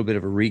give a little bit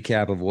of a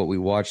recap of what we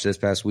watched this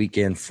past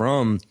weekend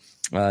from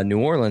New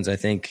Orleans. I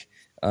think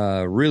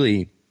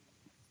really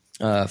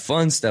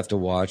fun stuff to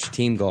watch.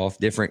 Team golf,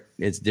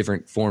 it's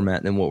different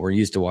format than what we're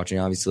used to watching,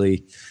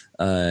 obviously,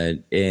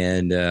 and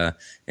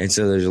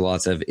so there's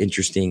lots of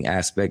interesting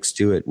aspects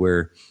to it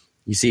where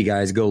you see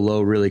guys go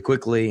low really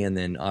quickly, and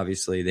then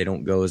obviously they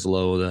don't go as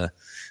low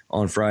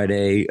on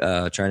Friday,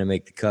 trying to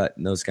make the cut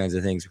and those kinds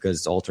of things because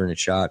it's alternate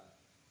shot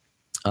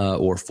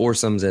or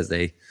foursomes as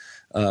they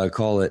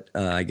call it,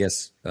 I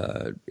guess,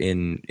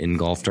 in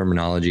golf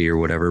terminology or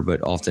whatever,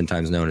 but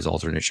oftentimes known as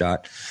alternate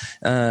shot.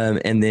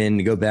 And then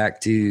go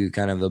back to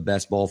kind of a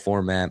best ball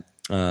format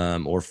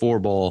or four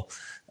ball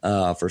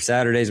for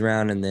Saturday's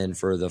round. And then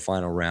for the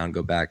final round,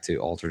 go back to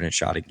alternate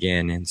shot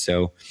again. And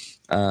so,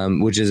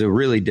 which is a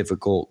really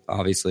difficult,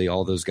 obviously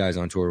all those guys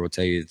on tour will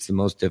tell you it's the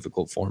most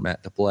difficult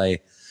format to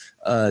play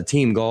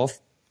team golf,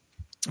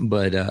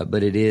 but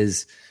it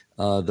is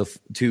the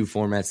two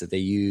formats that they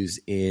use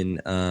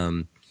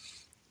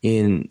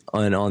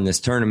on this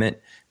tournament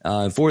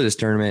for this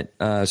tournament.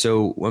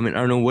 So I mean, I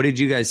don't know, what did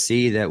you guys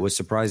see that was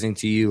surprising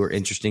to you or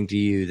interesting to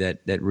you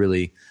that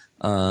really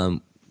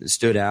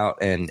stood out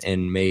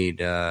and made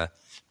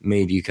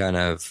you kind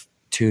of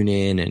tune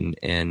in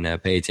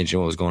and pay attention to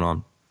what was going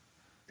on?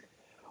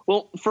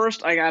 Well,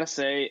 first I gotta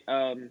say,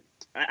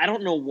 I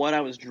don't know what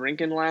I was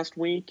drinking last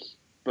week,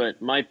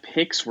 but my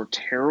picks were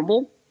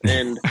terrible,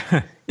 and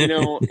I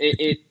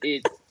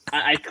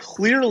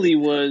clearly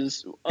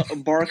was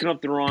barking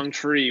up the wrong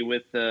tree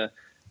with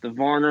the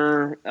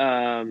Varner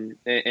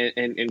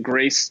and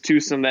Grace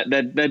twosome that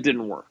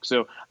didn't work.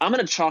 So I'm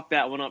going to chalk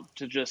that one up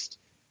to just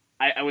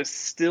I was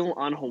still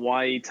on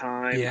Hawaii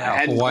time. Yeah, I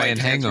hadn't Hawaiian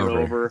quite transferred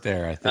hangover over.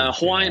 there. I think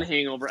Hawaiian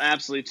hangover,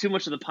 absolutely too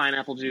much of the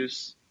pineapple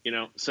juice.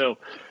 So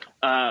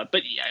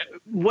but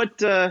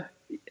what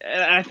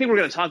I think we're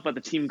going to talk about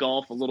the team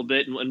golf a little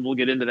bit, and we'll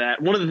get into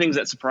that. One of the things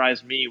that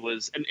surprised me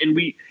was, and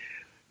we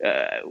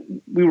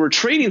were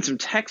trading some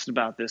text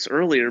about this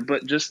earlier,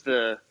 but just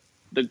the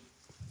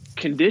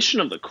condition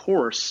of the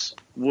course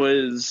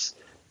was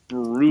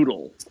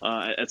brutal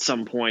at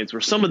some points,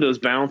 where some of those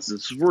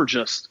bounces were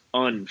just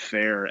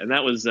unfair, and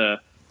that was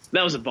a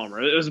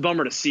bummer. It was a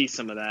bummer to see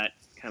some of that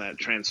kind of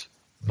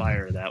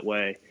transpire that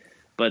way.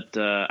 But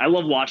I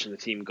love watching the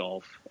team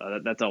golf.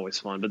 That's always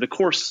fun. But the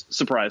course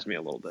surprised me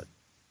a little bit.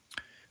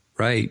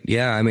 Right.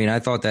 Yeah. I mean, I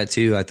thought that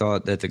too. I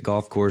thought that the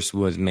golf course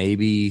was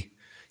maybe,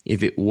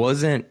 if it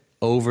wasn't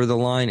over the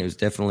line, it was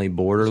definitely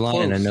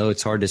borderline. And I know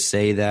it's hard to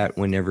say that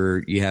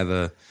whenever you have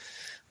a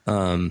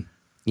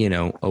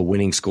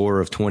winning score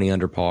of 20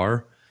 under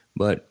par,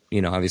 but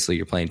obviously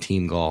you're playing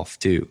team golf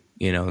too,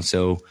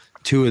 so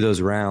 2 of those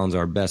rounds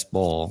are best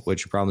ball,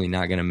 which you're probably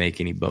not going to make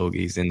any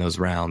bogeys in those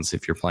rounds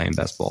if you're playing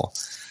best ball.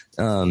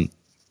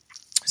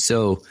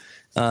 So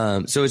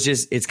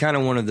it's kind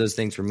of one of those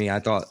things for me. I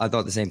thought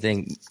the same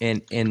thing.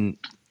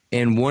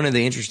 And one of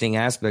the interesting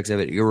aspects of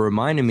it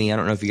reminded me, I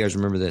don't know if you guys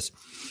remember this,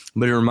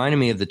 but it reminded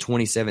me of the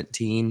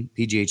 2017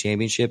 PGA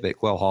Championship at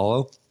Quail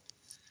Hollow,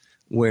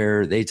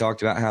 where they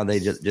talked about how they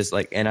just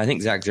like, and I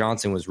think Zach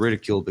Johnson was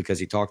ridiculed because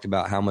he talked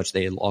about how much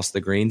they had lost the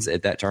greens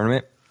at that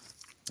tournament.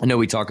 I know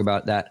we talk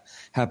about that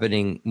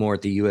happening more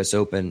at the U.S.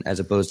 Open as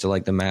opposed to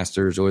like the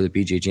Masters or the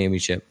PGA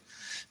Championship.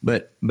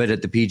 But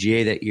at the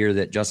PGA that year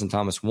that Justin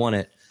Thomas won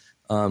it,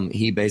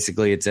 he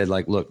basically had said,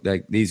 like, look,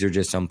 like these are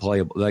just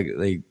unplayable. Like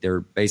they're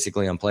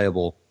basically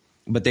unplayable,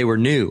 but they were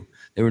new.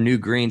 They were new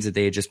greens that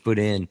they had just put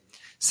in.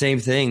 Same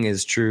thing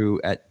is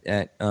true at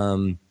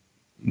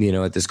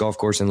this golf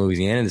course in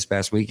Louisiana this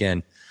past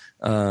weekend,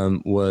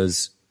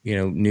 was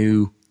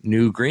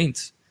new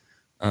greens,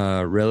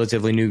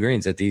 relatively new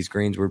greens, that these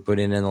greens were put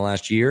in the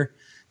last year,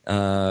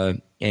 and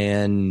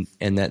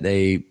that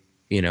they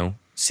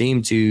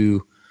seem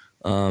to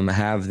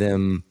have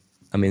them.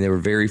 I mean, they were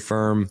very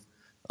firm.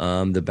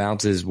 The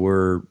bounces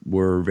were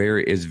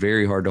it's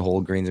very hard to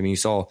hold greens. I mean, you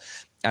saw,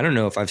 I don't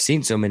know if I've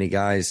seen so many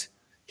guys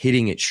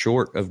hitting it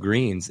short of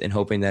greens and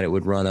hoping that it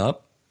would run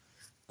up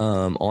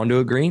onto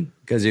a green,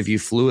 because if you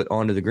flew it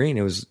onto the green,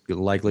 it was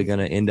likely going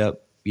to end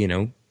up,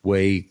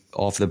 way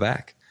off the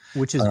back.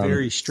 Which is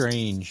very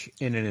strange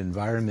in an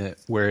environment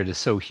where it is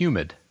so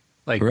humid.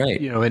 Like, right.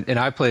 And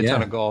I play a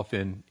ton of golf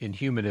in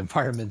humid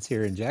environments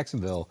here in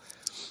Jacksonville.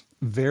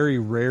 Very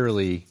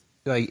rarely,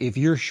 like if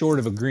you're short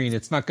of a green,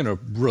 it's not going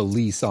to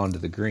release onto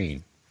the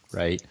green,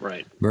 right?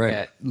 Right.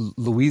 At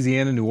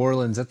Louisiana, New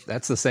Orleans,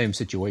 that's the same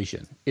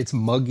situation. It's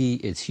muggy,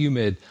 it's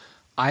humid.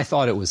 I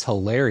thought it was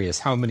hilarious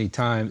how many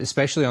times,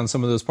 especially on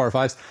some of those par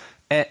fives,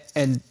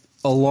 and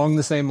along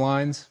the same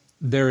lines,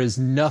 there is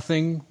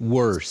nothing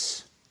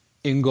worse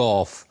in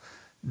golf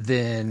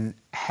than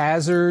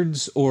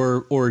hazards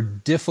or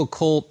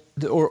difficult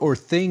or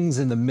things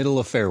in the middle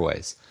of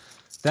fairways.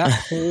 That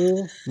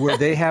hole where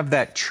they have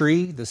that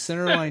tree, the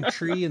centerline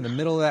tree in the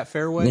middle of that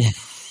fairway,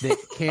 that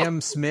Cam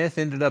Smith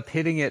ended up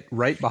hitting it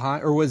right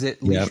behind, or was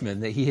it Leishman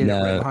that he hit it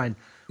right behind?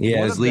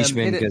 Yeah, it was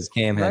Leishman because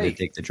Cam had to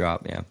take the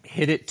drop. Yeah,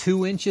 hit it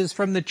 2 inches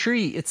from the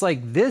tree. It's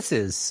like, this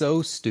is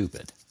so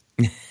stupid.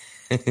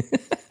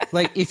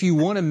 Like, if you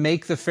want to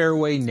make the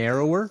fairway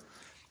narrower,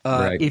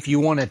 if you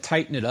want to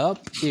tighten it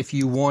up, if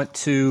you want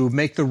to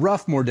make the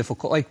rough more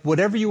difficult, like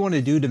whatever you want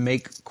to do to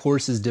make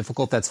courses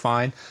difficult, that's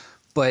fine.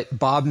 But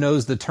Bob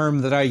knows the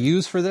term that I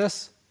use for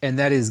this, and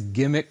that is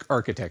gimmick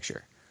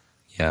architecture.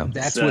 Yeah,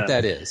 that's what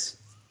that is.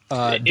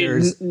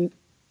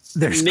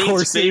 There's Nate's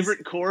courses.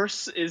 favorite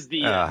course is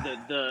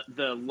the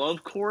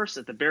Love course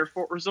at the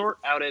Barefoot Resort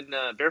out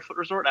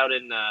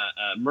in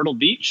Myrtle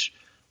Beach,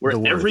 where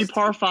every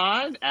par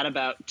 5 at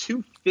about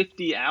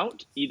 250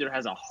 out either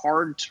has a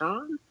hard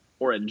turn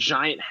or a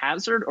giant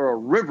hazard or a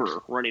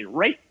river running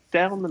right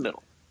down the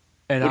middle,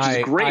 which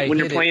is great when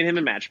you're playing him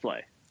in match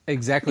play.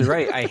 Exactly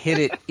right. I hit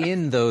it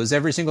in those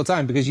every single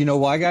time because you know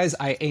why, guys?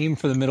 I aim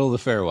for the middle of the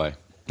fairway.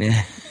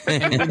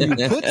 And when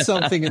you put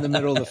something in the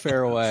middle of the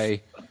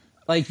fairway,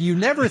 like, you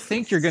never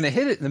think you're going to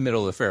hit it in the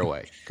middle of the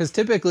fairway. Because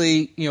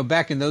typically,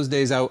 back in those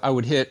days, I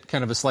would hit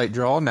kind of a slight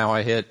draw. Now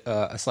I hit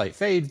a slight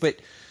fade. But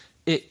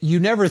you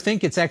never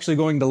think it's actually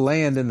going to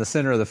land in the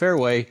center of the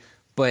fairway.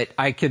 But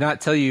I cannot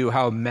tell you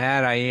how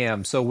mad I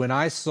am. So when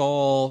I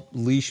saw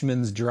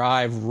Leishman's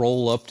drive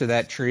roll up to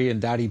that tree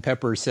and Dottie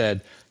Pepper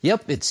said,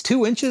 "Yep, it's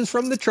 2 inches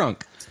from the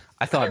trunk,"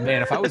 I thought,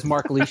 man, if I was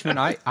Mark Leishman,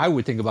 I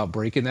would think about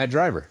breaking that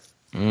driver.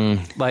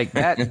 Like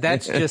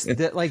that's just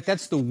like,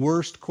 that's the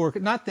worst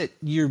cork. Not that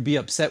you'd be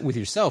upset with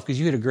yourself because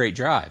you hit a great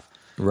drive.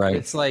 Right.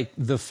 It's like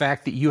the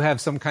fact that you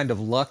have some kind of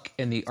luck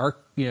and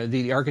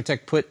the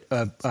architect put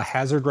a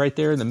hazard right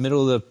there in the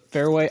middle of the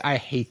fairway. I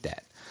hate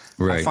that.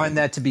 Right. I find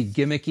that to be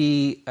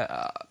gimmicky,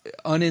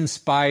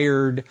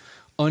 uninspired,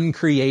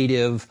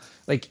 uncreative.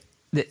 Like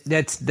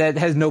that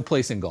has no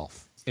place in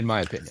golf, in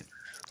my opinion.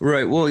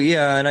 Right. Well,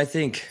 yeah, and I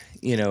think,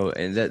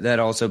 and that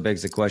also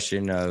begs the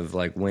question of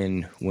like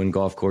when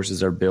golf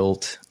courses are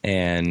built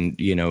and,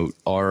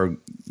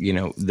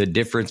 the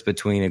difference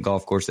between a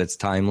golf course that's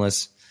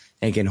timeless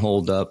and can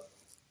hold up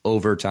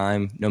over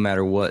time, no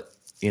matter what,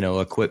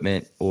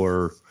 equipment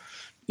or,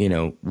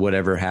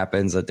 whatever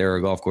happens, that there are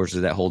golf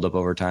courses that hold up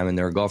over time. And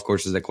there are golf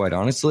courses that, quite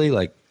honestly,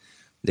 like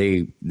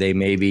they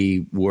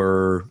maybe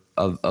were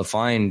a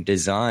fine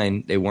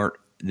design. They weren't,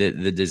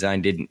 the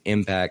design didn't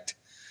impact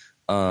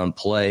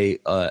play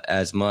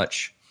as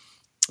much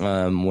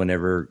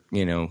whenever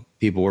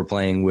people were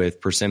playing with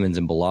persimmons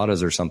and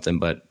Bellatas or something,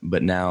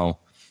 but now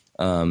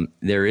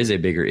there is a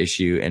bigger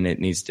issue and it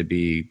needs to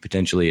be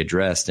potentially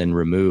addressed and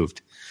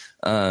removed.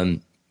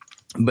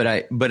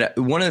 But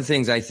one of the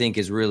things I think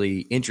is really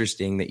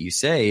interesting that you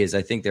say is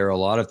I think there are a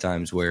lot of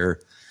times where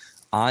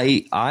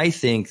I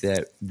think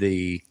that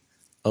the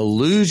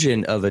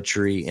illusion of a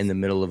tree in the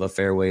middle of a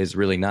fairway is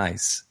really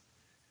nice.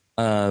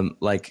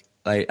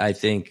 I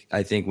think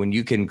when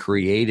you can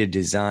create a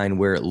design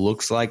where it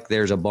looks like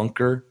there's a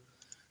bunker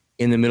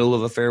in the middle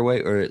of a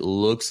fairway, or it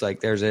looks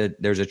like there's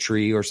a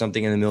tree or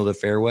something in the middle of the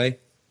fairway,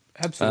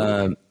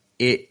 absolutely,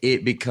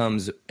 it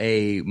becomes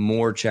a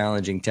more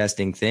challenging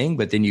testing thing.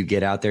 But then you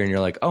get out there and you're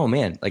like, oh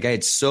man, like I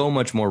had so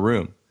much more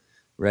room,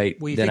 right,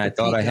 than I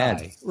thought I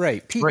had.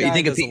 Right, you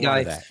think of Pete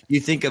Guy, you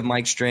think of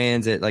Mike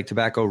Strands at like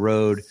Tobacco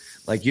Road.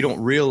 Like you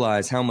don't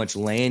realize how much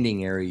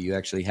landing area you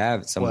actually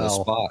have at some of those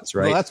spots,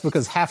 right? Well, that's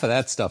because half of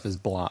that stuff is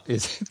blind.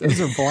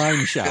 Those are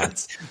blind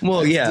shots. Well,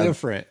 that's yeah,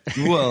 different.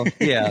 Well,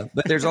 yeah,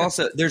 but there's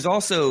also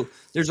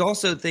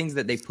things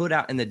that they put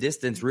out in the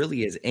distance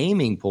really as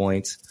aiming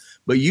points,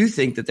 but you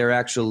think that they're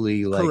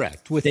actually like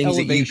correct with things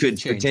that you could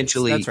changes.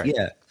 potentially, that's right.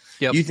 Yeah.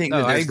 Yep. You think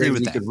that I there's agree things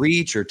with you that. could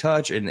reach or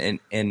touch, and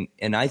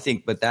I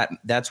think, but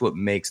that's what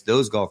makes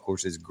those golf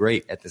courses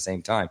great at the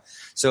same time.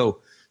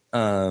 So,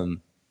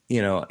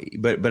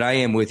 but I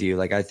am with you.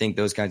 Like I think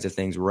those kinds of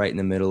things right in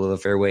the middle of a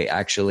fairway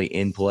actually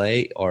in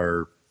play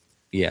are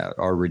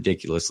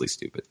ridiculously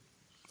stupid.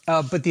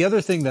 But the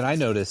other thing that I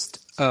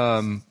noticed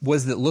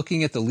was that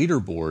looking at the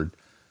leaderboard,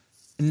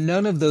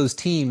 none of those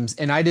teams,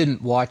 and I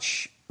didn't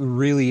watch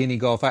really any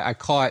golf. I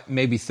caught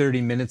maybe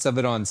 30 minutes of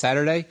it on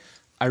Saturday.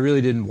 I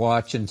really didn't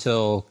watch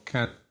until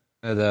kind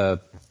of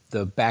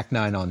the back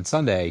nine on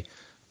Sunday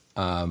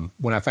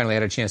when I finally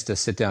had a chance to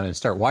sit down and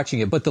start watching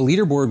it. But the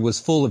leaderboard was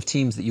full of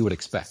teams that you would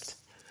expect.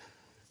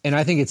 And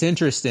I think it's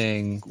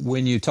interesting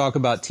when you talk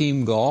about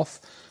team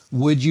golf,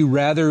 would you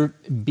rather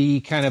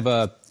be kind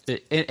of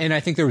and I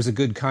think there was a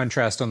good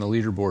contrast on the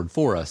leaderboard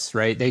for us,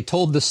 right? They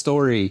told the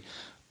story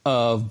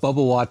of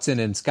Bubba Watson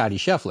and Scotty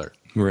Scheffler.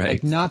 Right.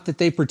 Like, not that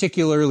they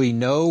particularly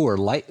know or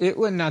like it,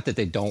 well, not that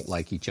they don't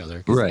like each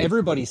other. Right.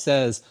 Everybody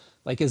says,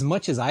 like, as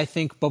much as I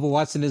think Bubba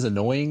Watson is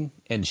annoying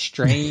and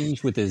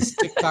strange with his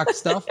TikTok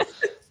stuff,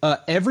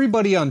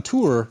 everybody on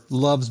tour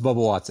loves Bubba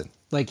Watson,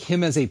 like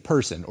him as a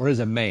person or as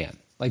a man.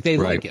 Like they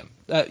like him.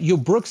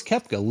 Brooks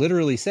Koepka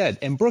literally said,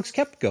 and Brooks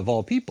Koepka of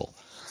all people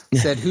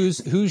said,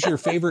 "Who's your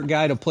favorite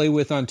guy to play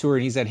with on tour?"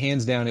 And he said,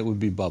 hands down, it would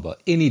be Bubba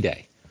any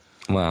day.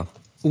 Wow.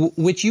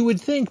 Which you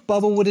would think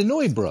Bubba would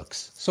annoy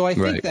Brooks. So I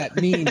think that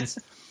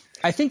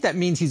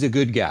means he's a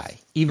good guy,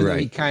 even though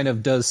he kind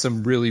of does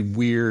some really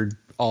weird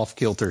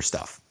off-kilter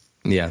stuff.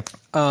 Yeah.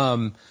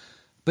 But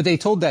they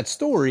told that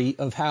story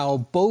of how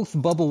both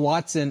Bubba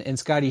Watson and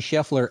Scotty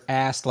Scheffler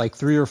asked like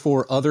 3 or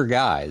 4 other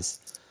guys,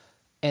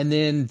 and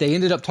then they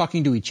ended up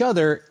talking to each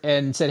other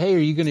and said, "Hey, are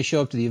you going to show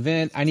up to the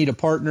event? I need a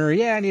partner."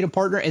 "Yeah, I need a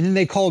partner." And then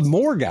they called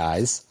more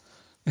guys.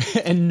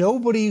 And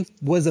nobody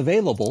was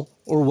available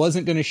or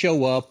wasn't going to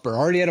show up or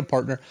already had a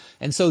partner.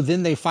 And so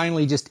then they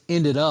finally just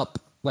ended up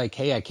like,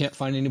 "Hey, I can't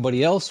find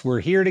anybody else. We're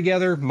here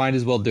together. Might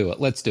as well do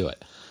it. Let's do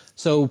it."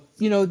 So,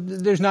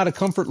 there's not a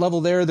comfort level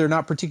there. They're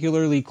not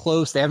particularly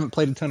close. They haven't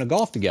played a ton of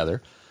golf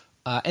together.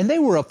 And they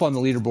were up on the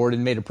leaderboard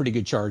and made a pretty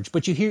good charge.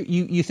 But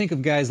you think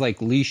of guys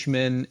like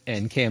Leishman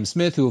and Cam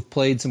Smith who have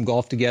played some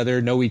golf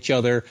together, know each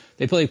other.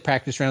 They play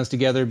practice rounds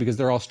together because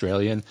they're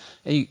Australian.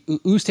 And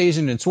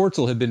Oosthuizen and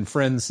Swartzel have been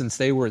friends since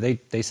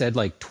they said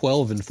like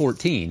 12 and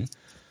 14.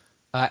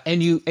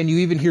 And you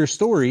even hear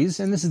stories,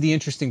 and this is the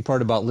interesting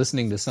part about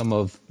listening to some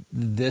of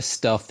this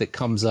stuff that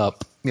comes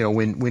up,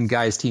 when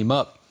guys team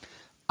up.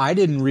 I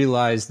didn't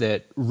realize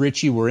that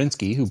Richie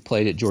Warinsky, who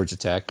played at Georgia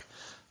Tech,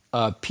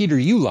 Peter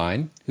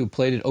Uihlein, who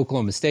played at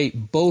Oklahoma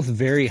State, both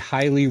very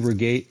highly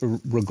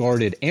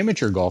regarded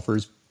amateur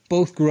golfers,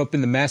 both grew up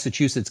in the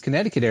Massachusetts,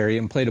 Connecticut area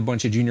and played a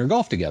bunch of junior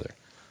golf together.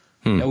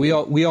 Now, we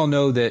all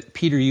know that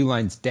Peter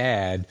Uihlein's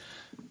dad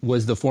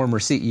was the former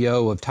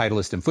CEO of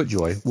Titleist and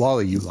FootJoy,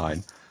 Wally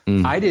Uihlein.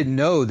 I didn't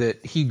know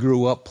that he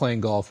grew up playing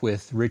golf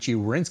with Richie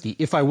Warinsky.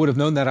 If I would have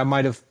known that, I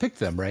might have picked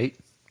them, right?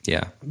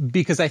 Yeah.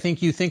 Because I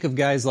think you think of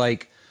guys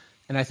like,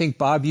 and I think,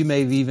 Bob, you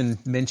may have even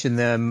mentioned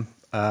them,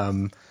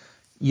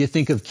 you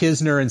think of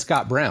Kisner and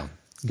Scott Brown,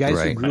 guys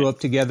who grew up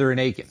together in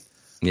Aiken,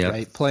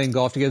 right, playing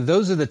golf together.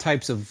 Those are the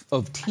types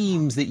of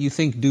teams that you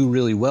think do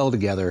really well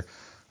together.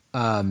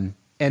 And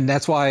And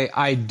that's why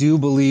I do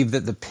believe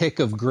that the pick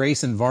of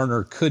Grayson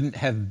Varner couldn't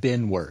have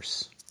been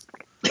worse.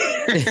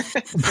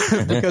 Because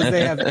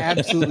they have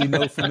absolutely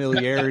no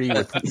familiarity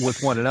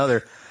with one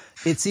another.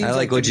 It seems I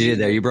like what you did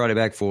there. You brought it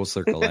back full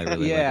circle. I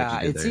really yeah, like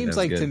what you did it there. seems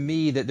like to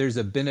me that there's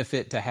a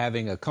benefit to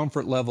having a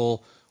comfort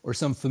level or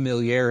some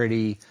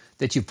familiarity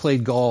that you've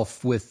played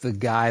golf with the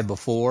guy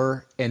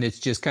before, and it's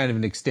just kind of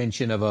an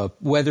extension of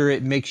whether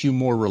it makes you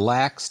more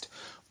relaxed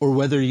or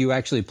whether you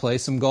actually play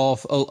some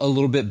golf, a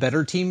little bit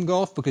better team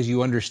golf because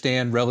you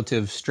understand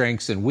relative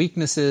strengths and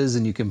weaknesses,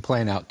 and you can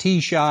plan out tee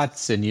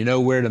shots, and you know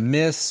where to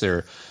miss,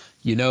 or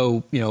he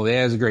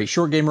has a great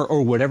short gamer,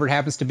 or whatever it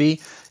happens to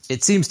be.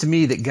 It seems to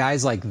me that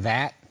guys like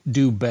that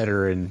do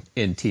better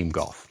in team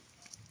golf.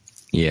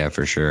 Yeah,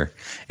 for sure.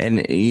 And,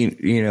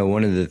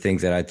 one of the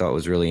things that I thought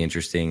was really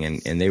interesting,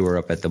 and they were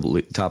up at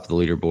the top of the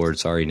leaderboard.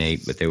 Sorry,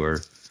 Nate, but they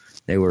were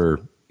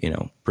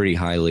pretty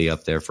highly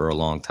up there for a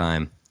long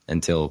time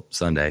until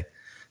Sunday,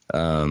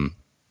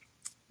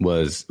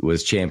 was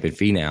Champ and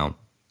Finau.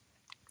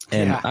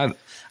 And yeah.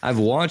 I've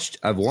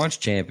watched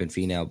Champ and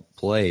Finau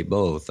play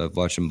both. I've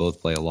watched them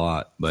both play a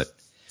lot, but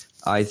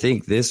I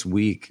think this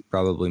week,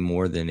 probably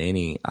more than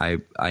any,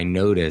 I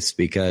noticed,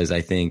 because I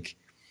think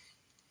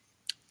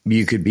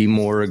you could be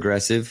more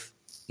aggressive,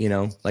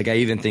 like I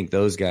even think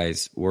those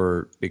guys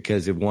were,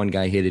 because if one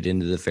guy hit it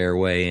into the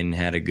fairway and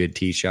had a good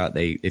tee shot,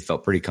 they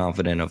felt pretty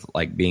confident of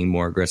like being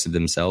more aggressive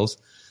themselves,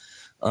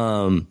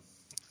 and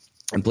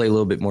play a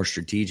little bit more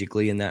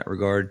strategically in that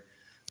regard.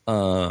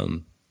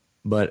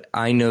 But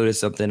I noticed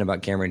something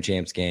about Cameron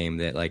Champ's game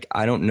that, like,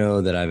 I don't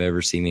know that I've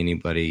ever seen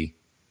anybody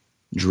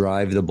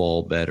drive the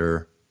ball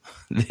better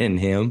than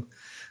him,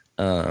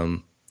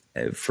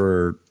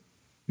 for,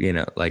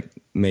 like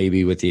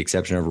maybe with the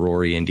exception of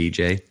Rory and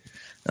DJ,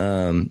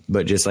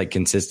 but just like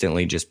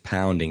consistently just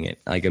pounding it.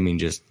 Like, I mean,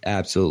 just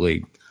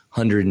absolutely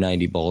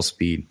 190 ball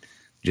speed,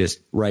 just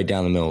right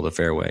down the middle of the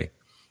fairway.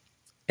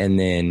 And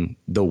then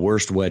the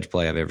worst wedge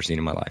play I've ever seen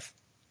in my life.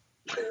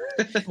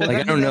 Well, like,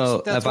 I don't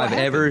know if I've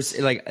ever,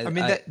 like, I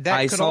mean, that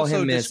I could saw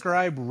also him miss,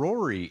 describe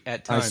Rory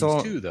at times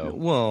too, though.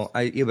 Well,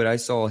 but I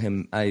saw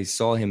him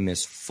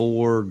miss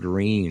 4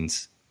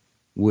 greens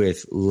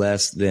with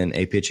less than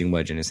a pitching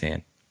wedge in his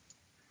hand.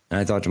 And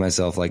I thought to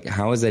myself, like,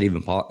 how is that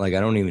even possible? Like, I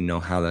don't even know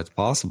how that's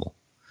possible.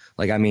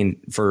 Like, I mean,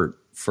 for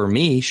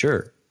me,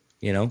 sure,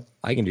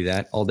 I can do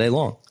that all day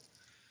long.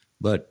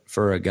 But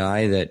for a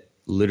guy that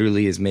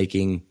literally is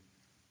making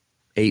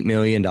 $8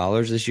 million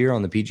this year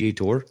on the PGA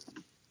Tour,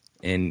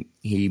 and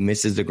he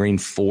misses the green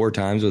 4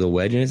 times with a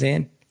wedge in his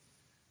hand,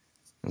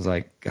 I was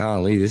like,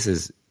 golly,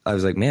 I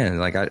was like, man,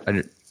 like,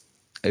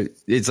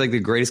 it's like the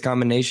greatest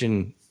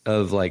combination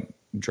of like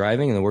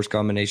driving and the worst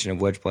combination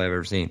of wedge play I've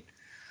ever seen.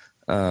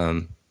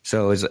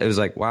 So it was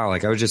like, wow,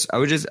 like I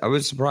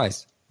was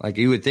surprised. Like,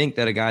 you would think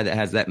that a guy that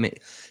has that,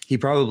 he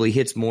probably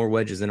hits more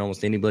wedges than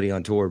almost anybody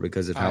on tour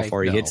because of how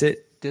far he hits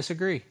it.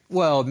 Disagree.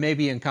 Well,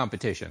 maybe in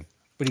competition,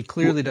 but he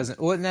clearly doesn't.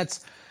 Well, and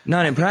that's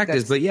not in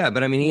practice, but yeah,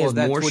 but I mean, he has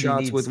more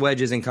shots with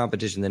wedges in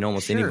competition than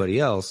almost anybody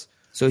else.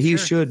 So he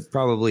should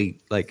probably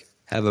like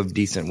have a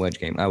decent wedge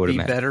game. I would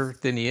imagine. Be better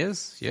than he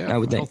is. Yeah,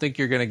 I don't think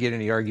you're going to get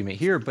any argument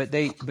here. But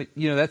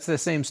that's the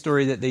same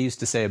story that they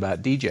used to say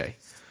about DJ.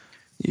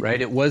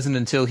 Right? It wasn't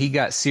until he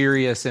got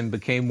serious and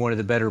became one of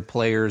the better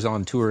players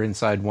on tour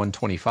inside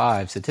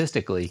 125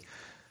 statistically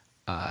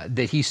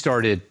that he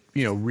started,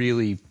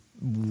 really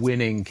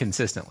winning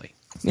consistently.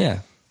 Yeah,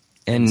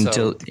 and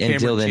until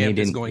then he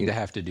didn't. Going to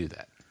have to do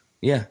that.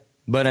 Yeah,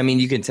 but I mean,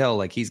 you can tell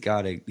like he's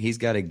got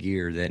a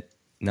gear that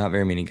not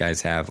very many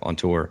guys have on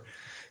tour.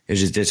 It's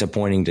just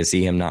disappointing to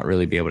see him not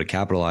really be able to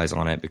capitalize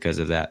on it because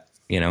of that.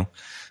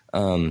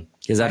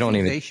 Because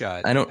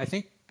I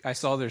think I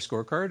saw their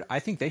scorecard. I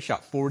think they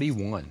shot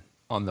 41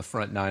 on the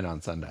front 9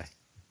 on Sunday.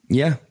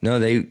 Yeah, no,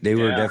 they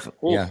were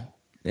definitely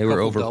they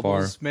were over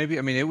doubles, par. Maybe.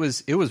 I mean, it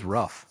was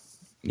rough.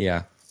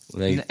 Yeah,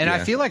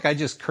 I feel like I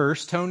just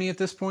cursed Tony at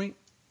this point.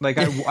 Like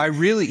I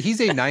really,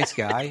 he's a nice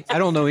guy. I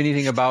don't know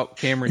anything about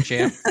Cameron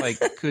Champ. Like,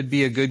 could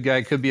be a good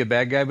guy, could be a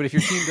bad guy. But if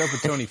you're teamed up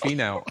with Tony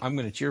Finau, I'm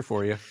going to cheer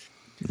for you.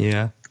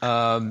 Yeah.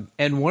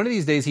 And one of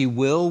these days he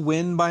will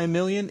win by $1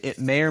 million. It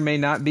may or may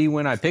not be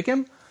when I pick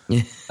him.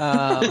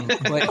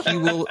 But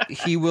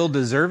he will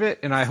deserve it,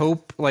 and I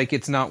hope like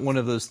it's not one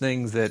of those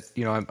things that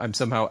I'm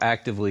somehow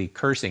actively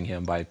cursing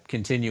him by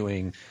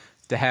continuing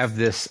to have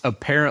this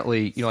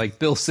apparently like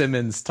Bill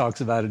Simmons talks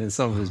about it in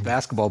some of his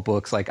basketball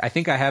books. Like, I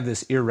think I have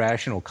this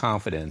irrational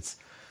confidence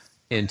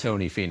in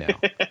Tony Finau.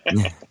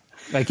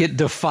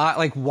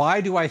 Like why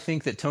do I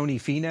think that Tony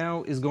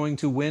Finau is going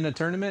to win a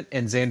tournament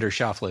and Xander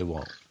Schauffele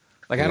won't?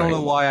 Like, I don't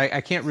know why.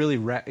 I can't really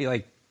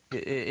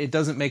it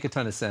doesn't make a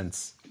ton of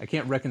sense. I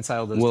can't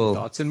reconcile those two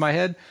thoughts in my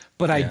head,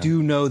 but I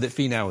do know that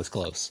Finau is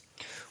close.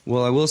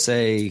 Well, I will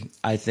say,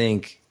 I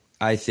think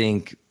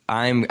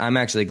I'm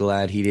actually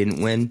glad he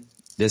didn't win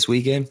this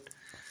weekend,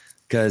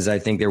 because I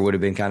think there would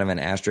have been kind of an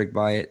asterisk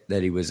by it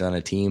that he was on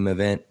a team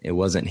event. It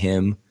wasn't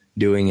him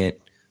doing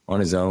it on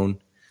his own,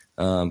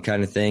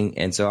 kind of thing.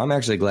 And so I'm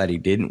actually glad he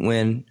didn't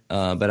win,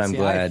 but I'm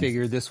glad. I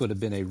figured this would have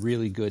been a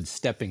really good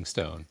stepping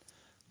stone.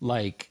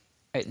 Like,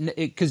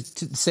 Because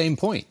to the same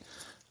point,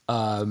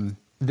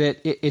 that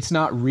it's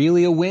not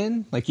really a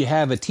win. Like you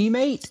have a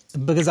teammate,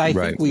 because I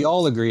think we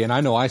all agree, and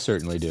I know I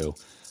certainly do,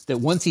 that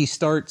once he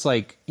starts,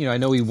 like, I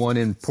know he won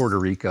in Puerto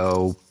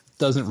Rico,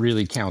 doesn't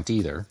really count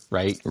either,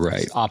 right?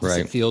 Right. It's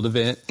opposite field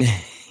event.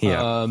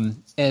 Yeah.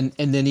 And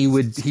then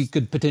he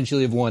could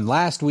potentially have won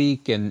last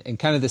week and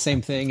kind of the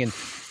same thing. And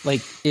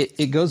like,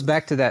 it goes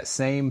back to that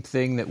same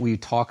thing that we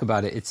talk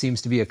about. It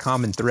seems to be a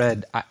common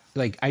thread.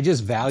 I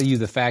just value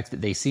the fact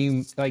that they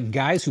seem like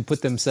guys who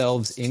put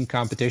themselves in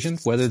competition,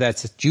 whether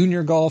that's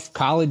junior golf,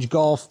 college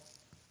golf,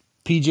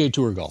 PGA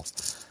Tour golf,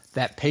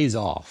 that pays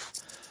off.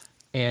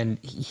 And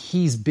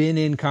he's been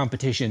in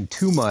competition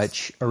too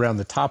much around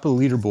the top of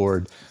the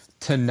leaderboard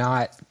to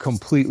not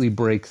completely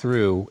break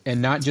through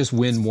and not just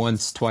win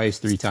once, twice,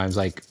 three times,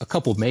 like a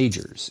couple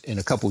majors in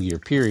a couple year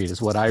period is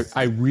what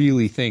I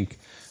really think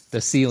the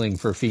ceiling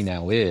for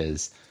Finau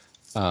is.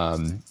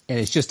 And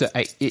it's just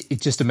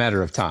a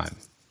matter of time.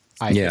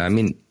 I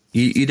mean,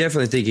 you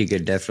definitely think he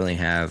could definitely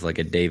have like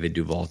a David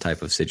Duval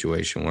type of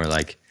situation where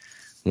like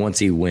once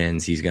he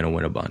wins, he's going to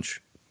win a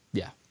bunch.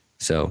 Yeah.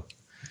 So,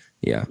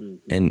 yeah.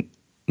 And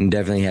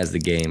definitely has the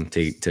game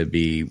to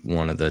be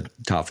one of the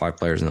top 5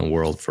 players in the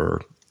world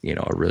for,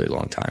 a really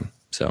long time.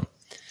 So,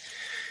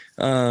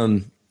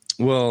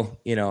 well,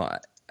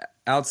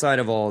 outside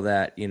of all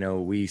that,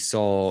 we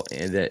saw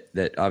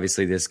that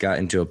obviously this got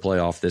into a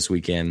playoff this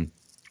weekend,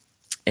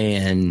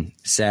 and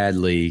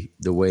sadly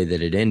the way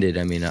that it ended,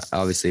 I mean,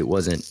 obviously it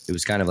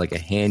was kind of like a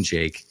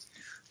handshake.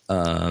 I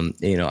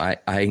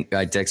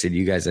texted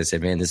you guys, I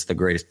said, man, this is the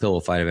greatest pillow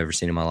fight I've ever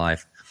seen in my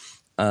life.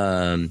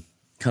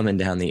 Coming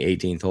down the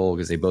 18th hole,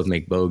 because they both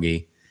make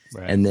bogey.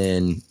 Right. And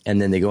then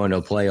they go into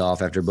a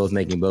playoff after both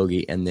making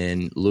bogey, and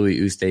then Louis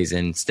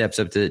Oosthuizen steps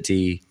up to the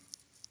tee,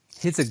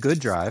 hits a good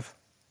drive,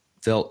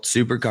 felt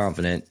super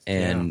confident,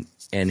 and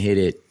hit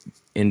it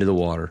into the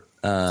water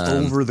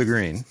over the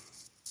green.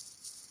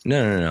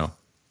 No.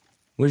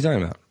 What are you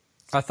talking about?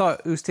 I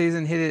thought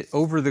Oosthuizen hit it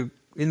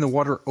in the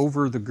water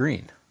over the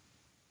green.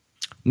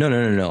 No.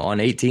 On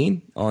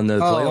 18 on the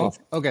playoff.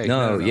 Okay.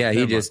 No.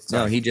 He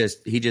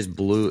just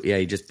blew. Yeah,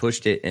 he just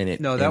pushed it and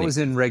it. No, that was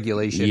in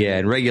regulation. Yeah,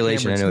 in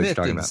regulation. Cameron I know Smith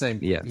what you're talking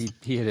about. Yeah,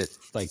 he hit it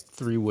like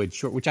 3 wood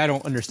short, which I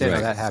don't understand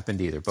how that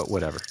happened either. But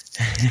whatever.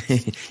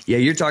 Yeah,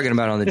 you're talking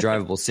about on the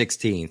drivable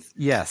 16th.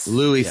 Yes.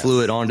 Louis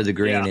flew it onto the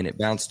green and it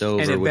bounced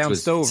over,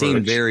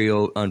 seemed very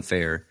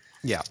unfair.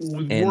 Yeah,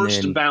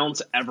 worst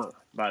bounce ever.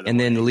 By the way. And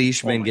then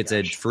Leishman gets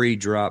a free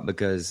drop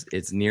because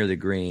it's near the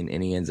green,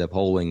 and he ends up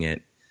holding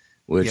it.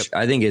 Which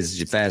I think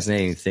is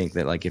fascinating to think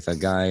that, like, if a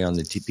guy on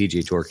the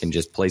PGA Tour can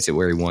just place it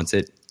where he wants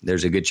it,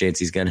 there's a good chance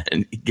he's going to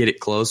get it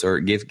close or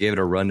give it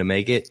a run to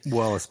make it.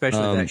 Well,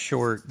 especially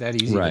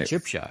that easy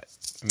chip shot.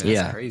 I mean,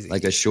 that's crazy.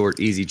 Like a short,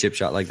 easy chip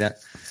shot like that.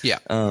 Yeah.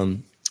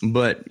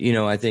 But,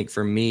 I think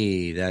for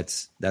me,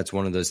 that's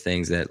one of those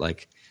things that,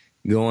 like,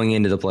 going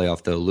into the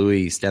playoff, though,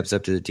 Louis steps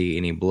up to the tee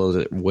and he blows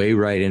it way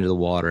right into the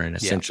water. And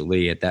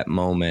essentially at that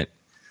moment,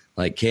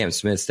 like, Cam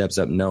Smith steps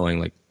up knowing,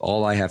 like,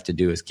 all I have to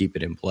do is keep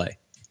it in play.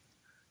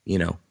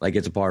 Like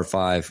it's a par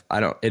 5.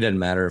 It doesn't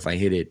matter if I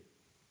hit it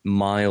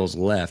miles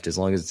left, as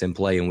long as it's in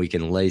play and we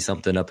can lay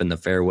something up in the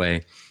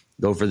fairway,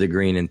 go for the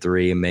green in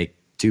 3 and make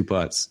 2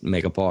 putts,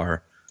 make a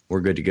par.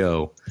 We're good to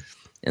go.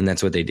 And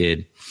that's what they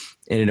did.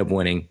 Ended up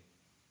winning.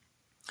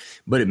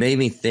 But it made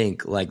me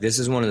think, like, this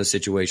is one of the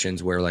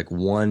situations where, like,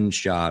 one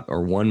shot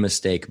or one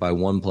mistake by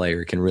one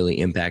player can really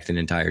impact an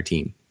entire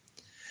team.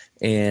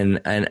 And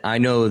I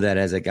know that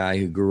as a guy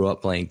who grew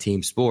up playing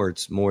team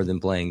sports more than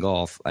playing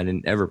golf, I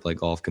didn't ever play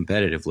golf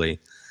competitively.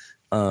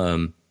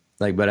 But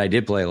I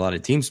did play a lot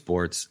of team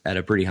sports at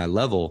a pretty high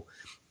level.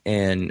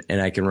 And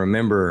I can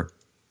remember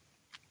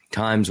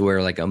times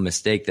where, like, a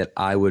mistake that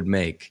I would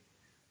make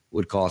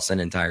would cost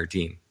an entire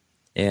team.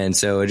 And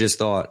so I just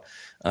thought,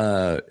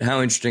 how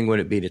interesting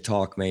would it be to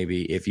talk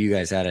maybe if you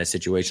guys had a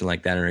situation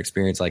like that or an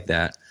experience like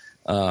that,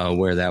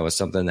 where that was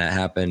something that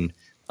happened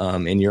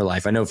in your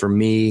life. I know for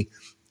me,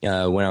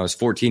 when I was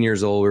 14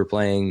 years old, we were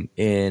playing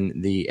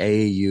in the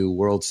AAU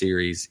World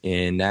Series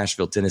in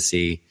Nashville,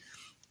 Tennessee,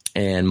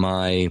 and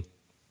it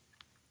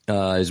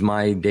was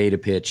my day to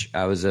pitch.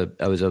 I was a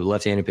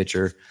left-handed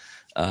pitcher,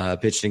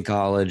 pitched in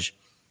college,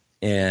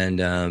 but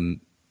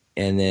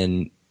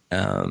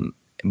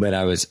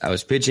I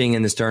was pitching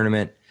in this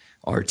tournament.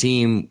 Our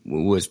team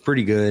was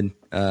pretty good.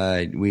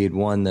 We had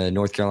won the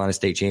North Carolina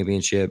State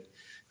Championship,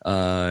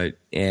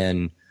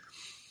 and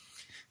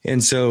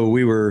so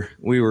we were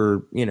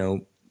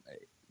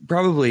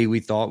probably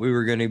we thought we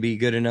were going to be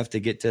good enough to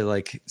get to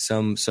like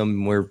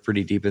somewhere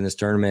pretty deep in this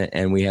tournament.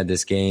 And we had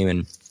this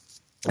game.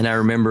 And I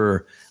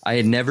remember I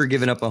had never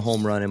given up a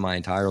home run in my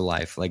entire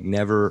life, like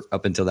never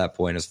up until that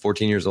point. I was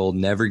 14 years old,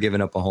 never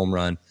given up a home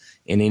run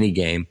in any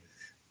game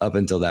up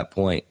until that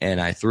point.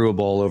 And I threw a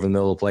ball over the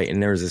middle of the plate.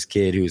 And there was this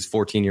kid who was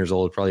 14 years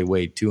old, probably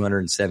weighed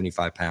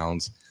 275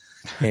 pounds.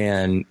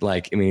 And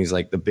he's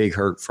like the big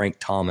hurt Frank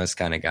Thomas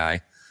kind of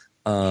guy.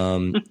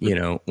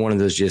 One of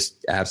those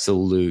just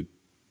absolute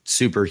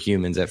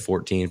superhumans at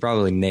 14,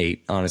 probably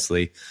Nate,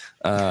 honestly.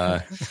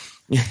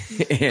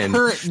 And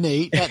current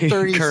Nate at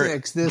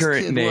 36. This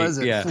current kid Nate, was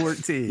at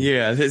 14.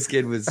 Yeah, this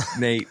kid was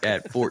Nate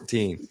at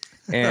 14,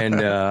 and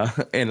I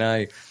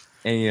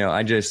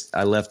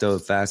left a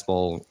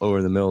fastball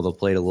over the middle of the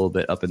plate a little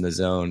bit up in the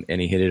zone, and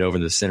he hit it over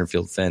the center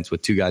field fence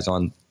with two guys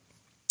on,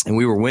 and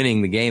we were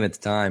winning the game at the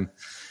time,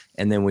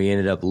 and then we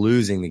ended up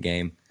losing the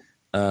game.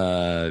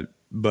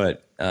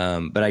 But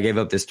I gave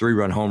up this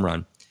 3-run home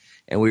run,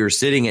 and we were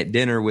sitting at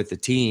dinner with the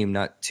team,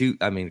 a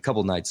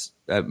couple nights,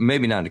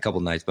 maybe not a couple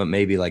nights, but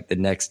maybe like the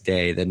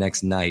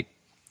next night,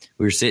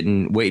 we were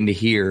sitting waiting to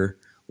hear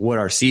what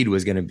our seed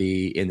was going to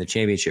be in the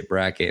championship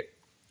bracket.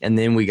 And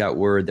then we got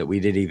word that we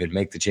didn't even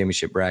make the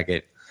championship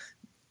bracket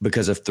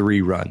because of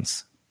 3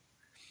 runs.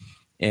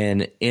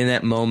 And in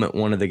that moment,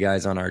 one of the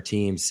guys on our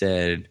team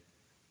said,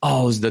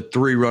 "Oh, it was the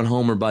 3-run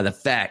homer by the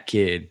fat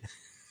kid."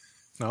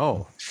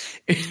 Oh,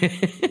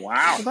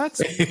 Wow. well,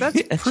 that's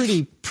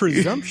pretty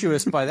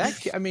presumptuous by that.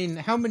 I mean,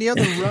 how many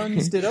other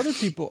runs did other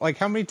people like?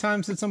 How many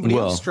times did somebody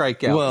else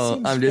strike out? Well,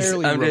 it seems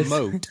fairly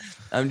remote.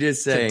 I'm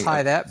just saying to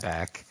tie that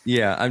back.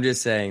 Yeah, I'm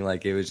just saying,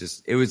 like, it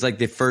was like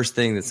the first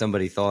thing that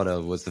somebody thought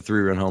of was the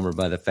 3-run homer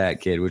by the fat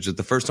kid, which was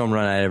the first home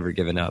run I'd ever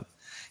given up.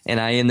 And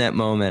in that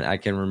moment, I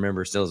can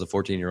remember still as a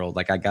 14-year-old,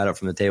 like, I got up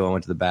from the table, I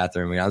went to the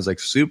bathroom, and I was like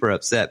super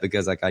upset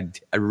because like I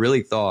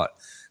really thought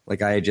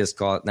like I had just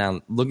caught.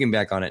 Now looking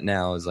back on it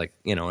now as like,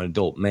 an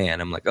adult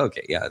man, I'm like,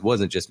 okay, yeah, it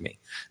wasn't just me.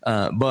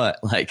 But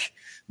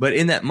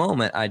in that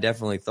moment, I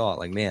definitely thought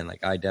like, man,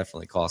 like I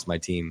definitely cost my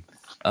team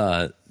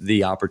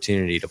the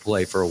opportunity to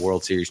play for a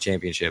World Series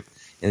championship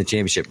in the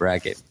championship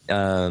bracket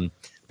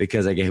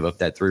because I gave up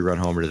that 3-run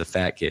homer to the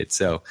fat kid.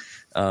 So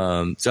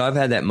I've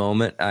had that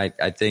moment.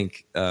 I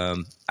think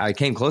I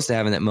came close to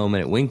having that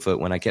moment at Wingfoot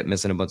when I kept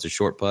missing a bunch of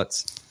short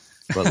putts,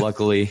 but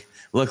luckily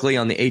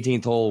on the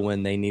 18th hole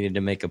when they needed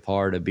to make a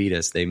par to beat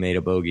us, they made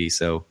a bogey.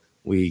 So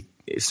we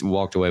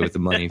walked away with the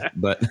money.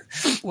 But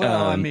we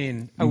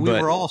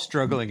were all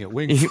struggling at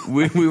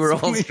Wingfoot. we were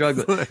all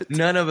struggling.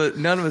 None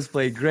of us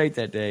played great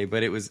that day,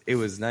 but it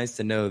was nice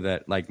to know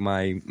that like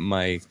my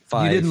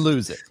 5 you didn't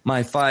lose it.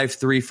 My 5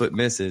 3-foot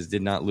misses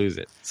did not lose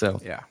it.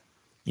 So yeah.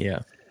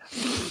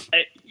 This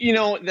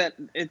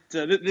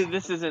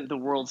isn't the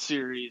World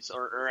Series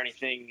or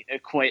anything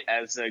quite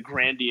as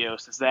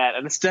grandiose as that,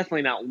 and it's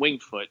definitely not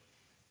Wingfoot.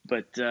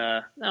 But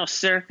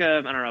circa,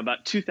 I don't know,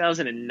 about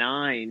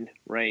 2009,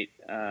 right?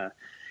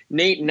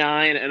 Nate and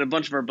I and a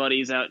bunch of our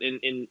buddies out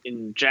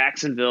in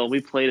Jacksonville,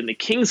 we played in the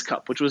King's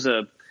Cup, which was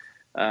a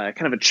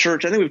kind of a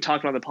church. I think we've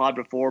talked about the pod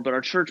before, but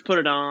our church put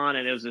it on,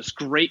 and it was this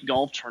great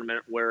golf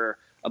tournament where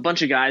a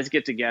bunch of guys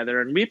get together,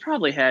 and we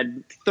probably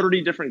had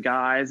 30 different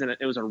guys, and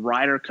it was a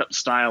Ryder Cup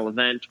style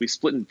event. We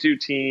split into 2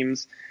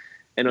 teams,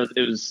 and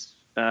it was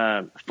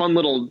a fun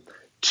little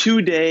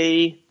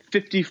 2-day,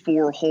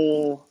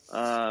 54-hole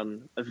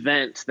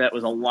event that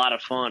was a lot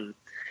of fun.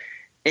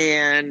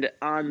 And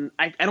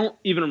I don't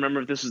even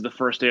remember if this was the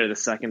first day or the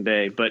second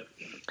day, but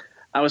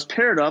I was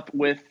paired up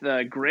with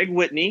Greg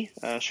Whitney.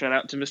 Shout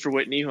out to Mr.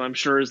 Whitney, who I'm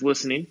sure is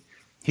listening.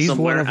 He's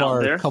one of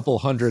our couple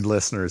hundred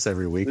listeners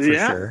every week for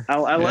sure.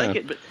 I like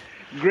it. But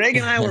Greg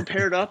and I were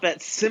paired up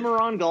at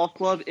Cimarron Golf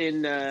Club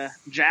in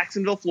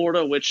Jacksonville,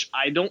 Florida, which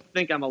I don't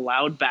think I'm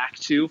allowed back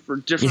to for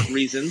different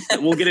reasons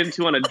that we'll get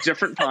into on a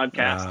different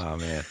podcast. Oh,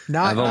 man.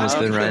 I've almost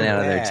been run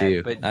out of there,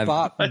 too. But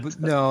Bob,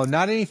 no,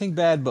 not anything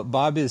bad, but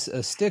Bob is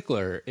a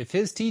stickler. If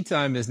his tee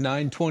time is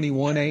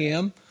 9:21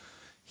 a.m.,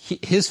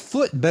 his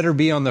foot better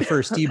be on the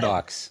first tee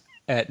box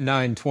at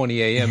 9:20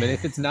 a.m. And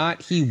if it's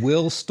not, he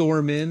will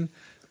storm in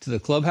to the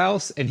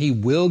clubhouse, and he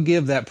will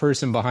give that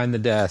person behind the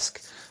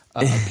desk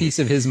a piece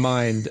of his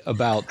mind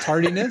about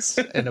tardiness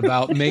and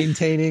about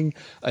maintaining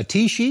a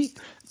tee sheet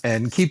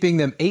and keeping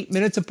them 8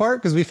 minutes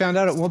apart, because we found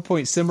out at one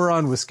point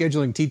Cimarron was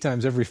scheduling tee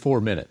times every 4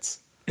 minutes.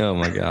 Oh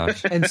my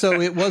gosh. And so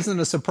it wasn't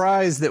a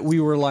surprise that we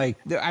were like,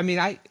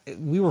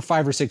 we were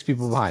 5 or 6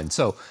 people behind.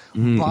 So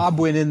Bob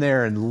went in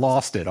there and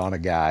lost it on a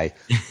guy.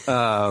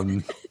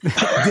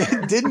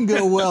 Didn't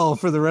go well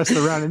for the rest of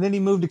the round. And then he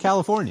moved to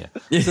California.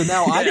 So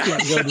now I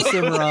can't go to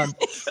Cimarron.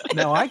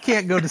 Now I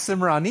can't go to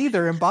Cimarron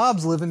either. And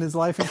Bob's living his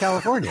life in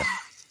California.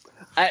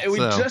 We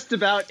just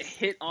about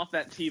hit off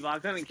that tee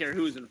box. I didn't care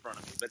who was in front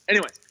of me. But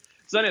anyway,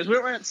 we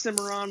were at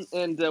Cimarron,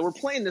 and we're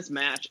playing this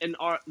match. And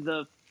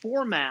the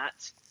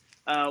format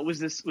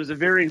was a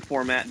varying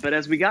format, but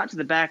as we got to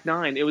the back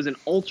 9, it was an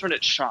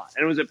alternate shot,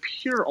 and it was a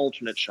pure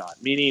alternate shot,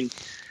 meaning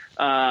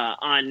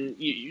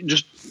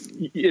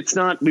it's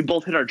not we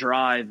both hit our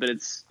drive, but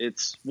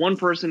it's one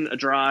person a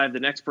drive, the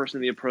next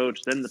person the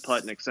approach, then the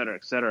putt, and et cetera,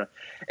 et cetera.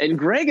 And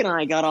Greg and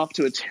I got off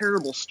to a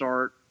terrible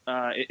start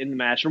in the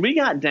match, and we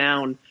got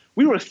down.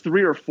 We were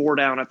 3 or 4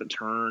 down at the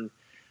turn.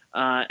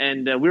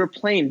 And we were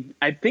playing.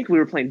 I think we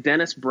were playing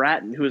Dennis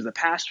Bratton, who is the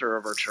pastor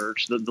of our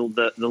church,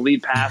 the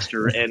lead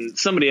pastor, and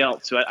somebody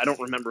else who I don't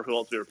remember who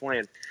else we were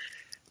playing.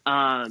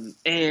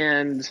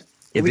 And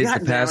if it's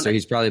the pastor,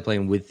 he's probably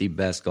playing with the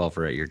best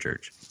golfer at your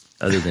church,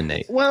 other than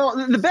Nate.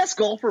 Well, the best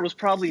golfer was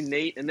probably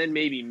Nate, and then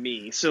maybe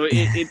me. So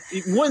it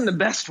wasn't the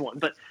best one,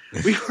 but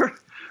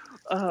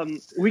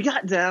we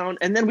got down,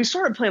 and then we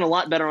started playing a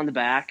lot better on the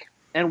back.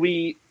 and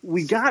we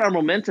got our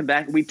momentum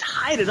back. We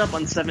tied it up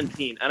on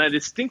 17, and I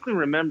distinctly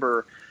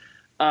remember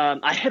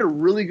I had a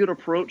really good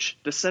approach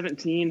to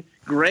 17.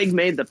 Greg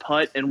made the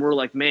putt, and we're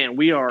like, man,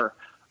 we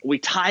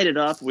tied it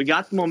up. We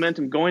got the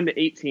momentum going to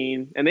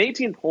 18, and the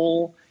 18th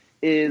hole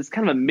is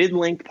kind of a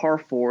mid-length par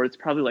 4. It's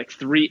probably like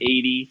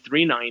 380,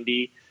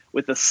 390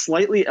 with a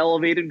slightly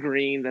elevated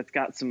green that's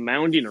got some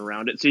mounding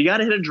around it. So you got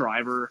to hit a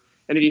driver,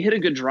 and if you hit a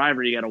good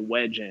driver, you got to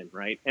wedge in,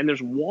 right? And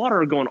there's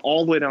water going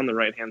all the way down the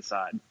right-hand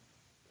side.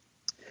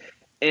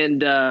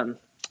 And I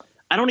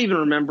don't even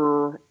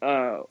remember.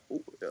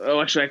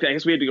 Actually, I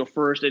guess we had to go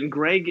first. And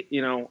Greg,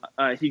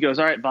 he goes,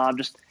 all right, Bob,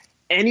 just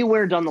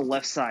anywhere down the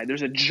left side.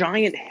 There's a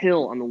giant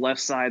hill on the left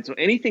side, so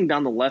anything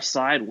down the left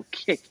side will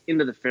kick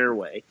into the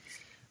fairway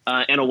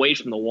and away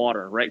from the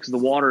water, right? Because the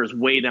water is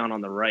way down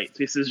on the right. So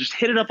he says, just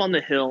hit it up on the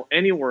hill,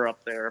 anywhere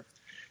up there.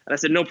 And I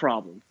said, no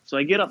problem. So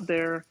I get up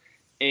there,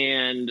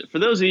 and for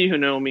those of you who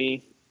know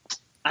me,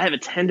 I have a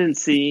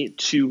tendency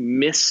to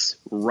miss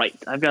right.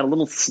 I've got a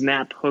little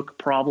snap hook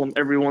problem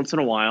every once in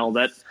a while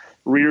that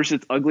rears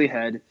its ugly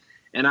head.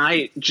 And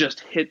I just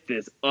hit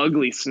this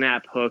ugly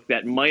snap hook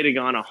that might have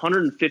gone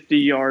 150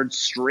 yards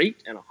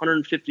straight and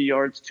 150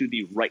 yards to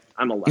the right.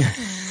 I'm a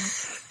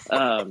left.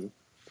 And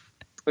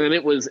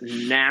it was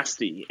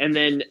nasty. And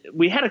then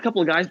we had a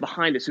couple of guys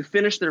behind us who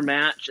finished their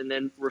match and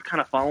then were kind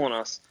of following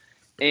us.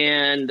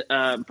 And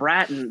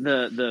Bratton,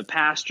 the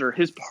pastor,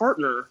 his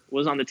partner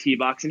was on the tee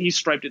box, and he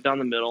striped it down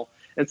the middle.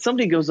 And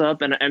somebody goes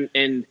up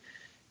and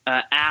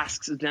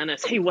asks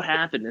Dennis, hey, what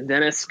happened? And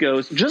Dennis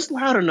goes, just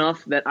loud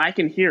enough that I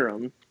can hear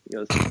him. He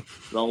goes,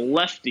 the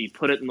lefty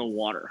put it in the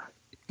water.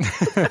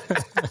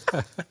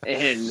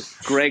 And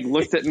Greg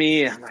looked at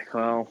me, and I'm like,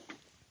 well,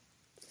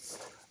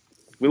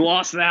 we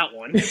lost that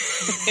one.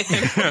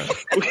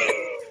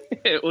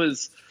 It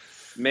was...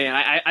 Man,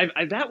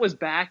 I that was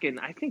back in,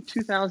 I think,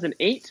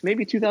 2008,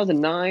 maybe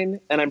 2009,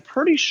 and I'm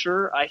pretty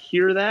sure I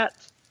hear that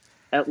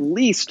at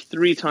least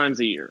 3 times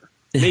a year,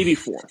 maybe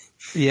 4.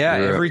 Yeah,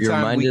 every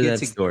time we get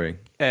that story.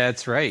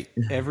 That's right.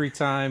 Every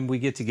time we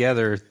get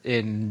together,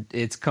 and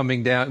it's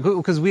coming down,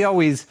 because we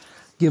always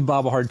give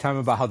Bob a hard time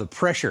about how the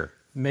pressure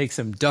makes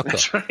him duck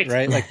That's up,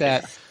 right. Like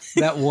that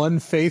one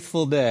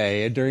faithful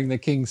day during the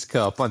King's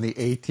Cup on the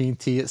 18th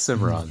tee at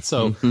Cimarron.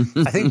 So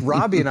I think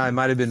Robbie and I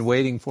might have been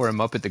waiting for him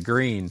up at the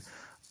green.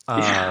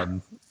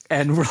 And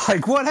we're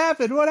like, what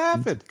happened? What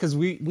happened? Because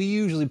we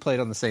usually played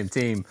on the same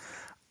team.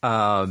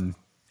 And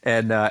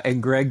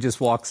Greg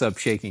just walks up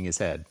shaking his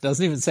head.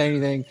 Doesn't even say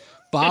anything.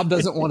 Bob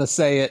doesn't want to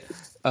say it.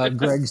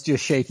 Greg's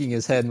just shaking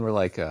his head, and we're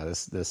like,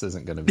 this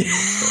isn't going to be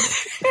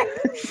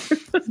good.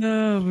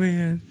 Oh,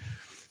 man.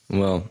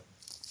 Well,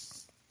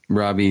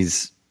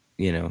 Robbie's,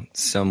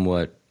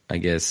 somewhat, I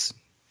guess,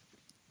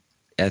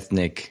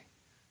 ethnic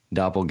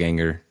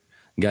doppelganger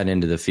got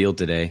into the field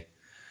today.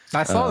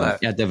 I saw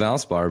that at the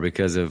Valspar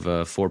because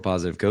of 4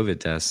 positive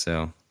COVID tests.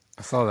 So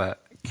I saw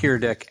that.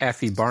 Kierdek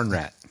Affy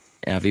Barnrat.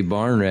 Affy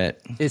Barnrat.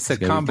 It's the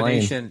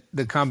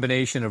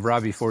combination of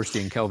Robbie Forsty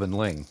and Kelvin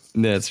Ling.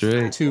 That's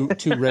right. Two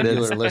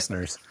regular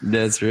listeners.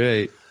 That's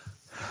right.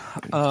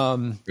 Great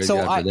so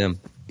job for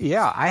them.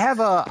 Yeah, I have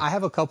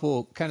a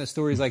couple kind of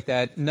stories like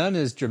that. None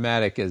as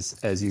dramatic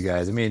as you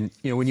guys. I mean,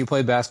 when you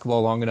play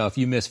basketball long enough,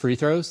 you miss free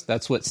throws.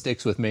 That's what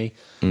sticks with me.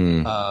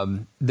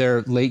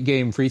 They're late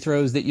game free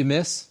throws that you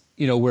miss.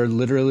 Where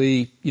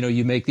literally,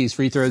 you make these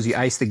free throws, you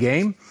ice the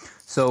game.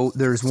 So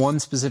there's one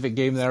specific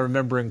game that I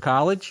remember in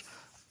college.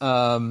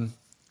 I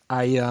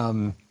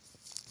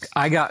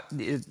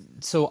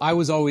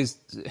was always,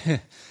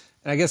 and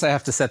I guess I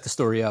have to set the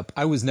story up.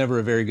 I was never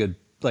a very good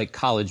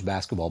college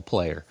basketball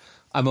player.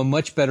 I'm a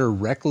much better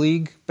rec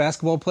league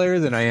basketball player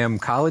than I am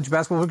college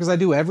basketball because I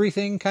do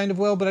everything kind of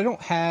well, but I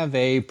don't have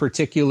a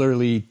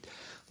particularly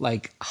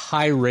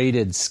high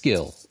rated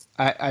skill.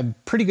 I'm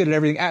pretty good at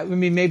everything. I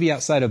mean, maybe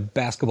outside of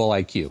basketball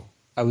IQ.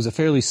 I was a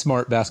fairly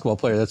smart basketball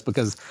player. That's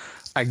because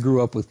I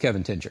grew up with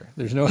Kevin Tincher.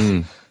 There's no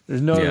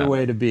other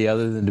way to be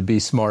other than to be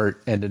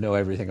smart and to know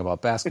everything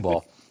about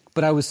basketball.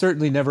 But I was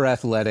certainly never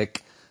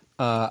athletic.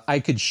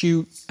 I could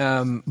shoot,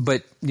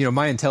 but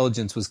my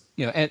intelligence was,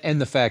 and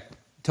the fact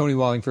Tony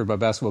Wallingford, my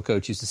basketball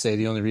coach, used to say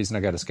the only reason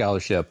I got a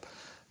scholarship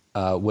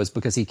was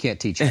because he can't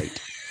teach height.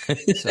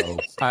 So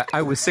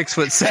I was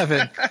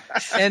 6'7",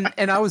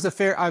 and I was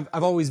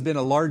I've always been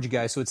a large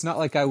guy, so it's not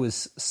like I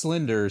was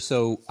slender.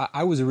 So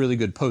I was a really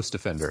good post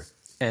defender,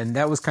 and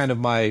that was kind of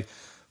my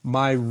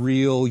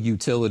real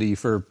utility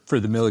for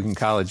the Milligan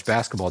College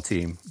basketball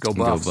team. Go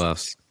Buffs! Go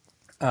Buffs!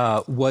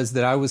 Was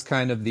that I was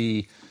kind of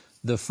the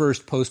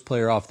first post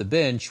player off the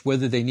bench.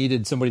 Whether they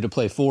needed somebody to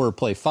play 4 or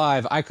play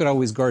 5, I could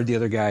always guard the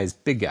other guy's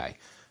big guy.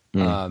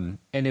 And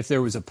if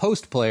there was a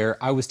post player,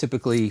 I was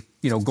typically,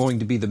 going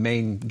to be the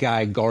main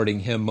guy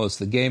guarding him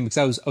most of the game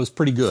because I was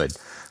pretty good.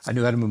 I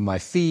knew how to move my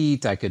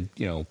feet. I could,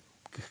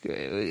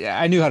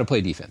 I knew how to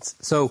play defense.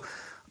 So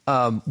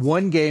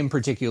one game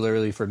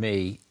particularly for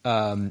me,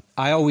 I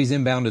always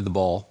inbounded the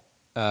ball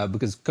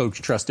because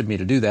coach trusted me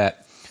to do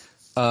that.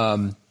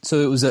 So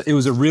it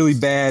was a really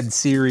bad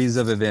series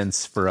of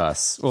events for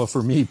us, or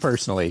for me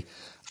personally.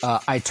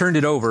 I turned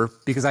it over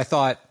because I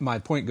thought my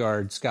point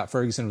guard, Scott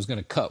Ferguson, was going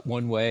to cut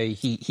one way.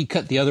 He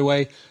cut the other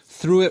way,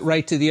 threw it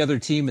right to the other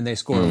team, and they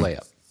score a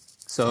layup.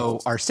 So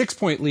our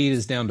 6-point lead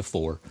is down to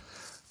 4.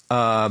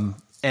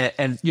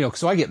 And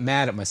so I get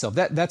mad at myself.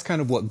 That's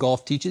kind of what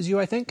golf teaches you,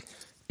 I think,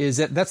 is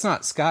that's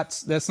not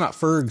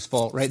Ferg's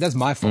fault, right? That's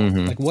my fault.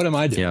 Like, what am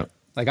I doing? Yep.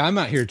 Like, I'm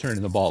out here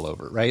turning the ball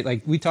over, right?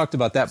 Like, we talked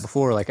about that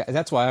before. Like,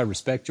 that's why I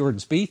respect Jordan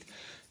Spieth,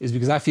 is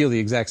because I feel the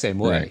exact same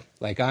way. Right.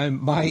 Like,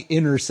 my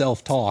inner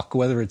self-talk,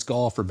 whether it's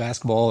golf or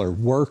basketball or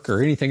work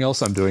or anything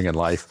else I'm doing in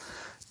life,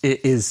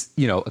 it is,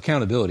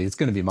 accountability. It's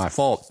going to be my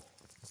fault.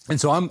 And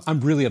so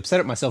I'm really upset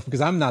at myself because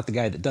I'm not the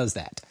guy that does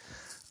that.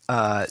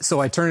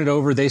 So I turn it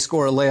over. They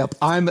score a layup.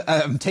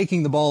 I'm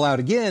taking the ball out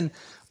again.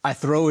 I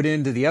throw it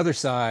into the other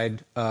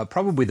side.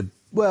 Probably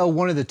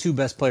one of the 2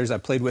 best players I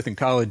played with in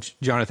college,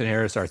 Jonathan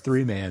Harris, our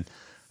 3-man,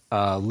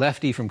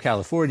 lefty from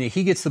California.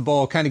 He gets the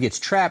ball, kind of gets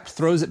trapped,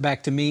 throws it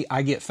back to me.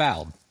 I get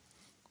fouled.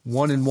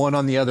 1-and-1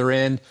 on the other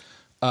end.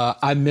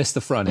 I miss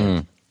the front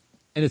end.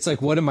 And it's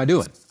like, what am I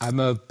doing? I'm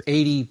a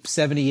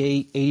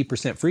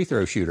 80% free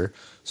throw shooter.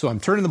 So I'm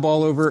turning the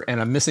ball over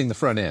and I'm missing the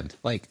front end.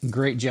 Like,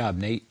 great job,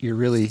 Nate. You're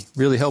really,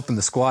 really helping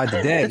the squad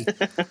today.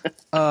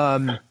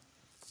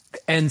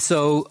 And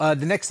so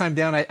the next time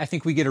down, I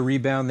think we get a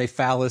rebound. They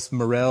foul us.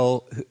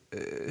 Morrell,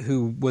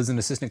 who was an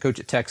assistant coach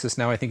at Texas,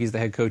 now I think he's the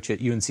head coach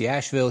at UNC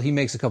Asheville. He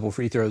makes a couple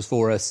free throws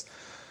for us.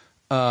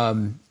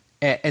 And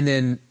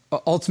then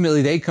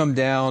ultimately they come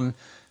down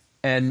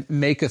and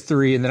make a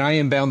 3, and then I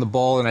inbound the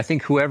ball, and I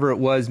think whoever it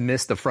was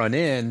missed the front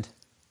end.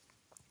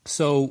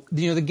 So,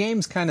 the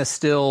game's kind of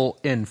still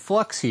in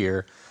flux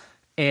here,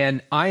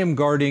 and I am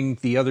guarding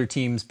the other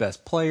team's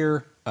best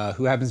player,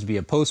 who happens to be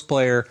a post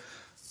player.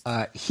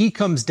 He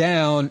comes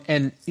down,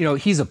 and,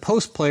 he's a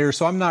post player,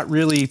 so I'm not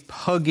really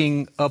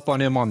hugging up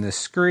on him on the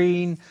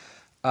screen,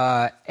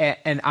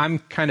 and I'm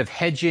kind of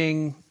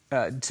hedging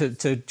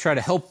to try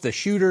to help the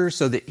shooter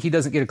so that he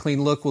doesn't get a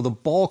clean look. Well, the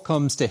ball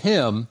comes to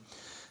him,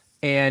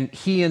 and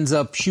he ends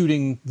up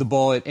shooting the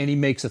ball, and he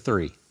makes a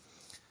 3.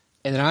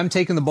 And then I'm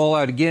taking the ball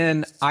out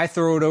again. I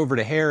throw it over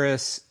to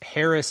Harris.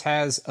 Harris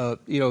has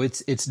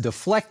it's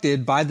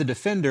deflected by the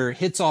defender,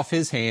 hits off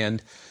his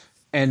hand,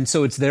 and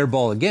so it's their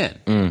ball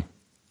again.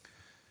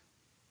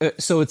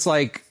 So it's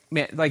like,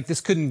 man, like,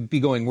 this couldn't be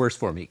going worse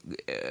for me.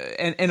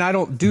 And I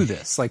don't do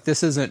this. Like,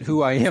 this isn't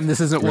who I am. This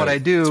isn't what I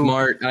do.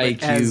 Smart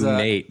IQ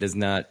Nate does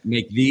not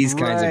make these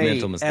kinds of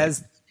mental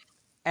mistakes.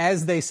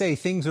 As they say,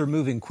 things are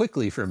moving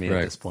quickly for me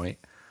at this point.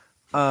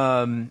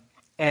 And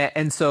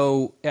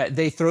so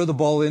they throw the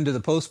ball into the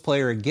post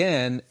player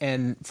again,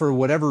 and for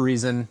whatever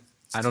reason,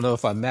 I don't know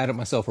if I'm mad at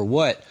myself or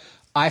what,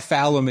 I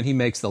foul him and he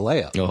makes the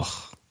layup.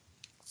 Ugh.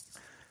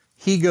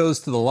 He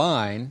goes to the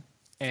line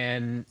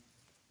and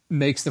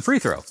makes the free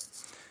throw.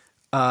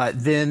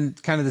 Then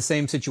kind of the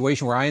same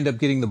situation where I end up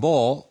getting the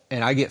ball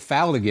and I get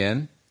fouled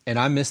again and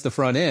I miss the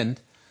front end.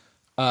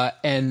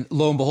 And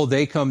lo and behold,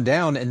 they come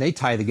down and they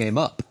tie the game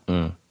up.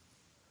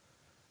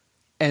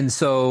 And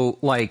so,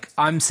 like,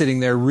 I'm sitting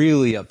there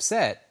really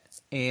upset.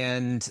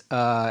 And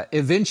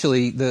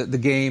eventually the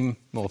game,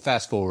 well,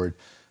 fast forward,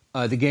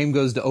 the game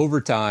goes to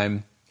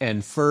overtime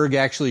and Ferg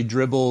actually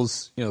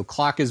dribbles,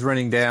 clock is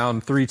running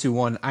down,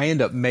 3-2-1. I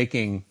end up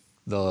making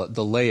the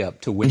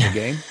layup to win the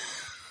game,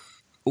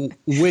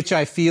 which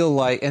I feel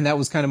like, and that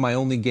was kind of my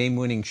only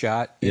game-winning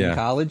shot in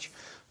college.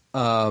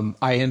 I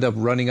end up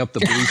running up the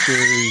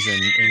bleachers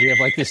and we have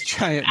like this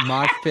giant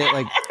mosh pit.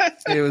 Like,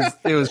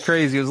 it was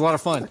crazy. It was a lot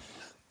of fun.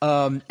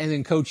 And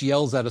then coach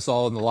yells at us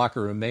all in the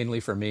locker room,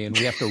 mainly for me, and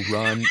we have to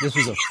run. This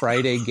was a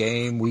Friday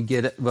game. We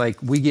get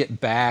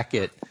back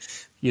at,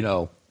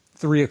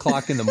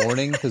 3:00 in the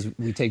morning because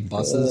we take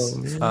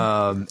buses.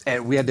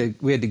 And we had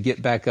to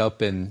get back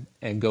up and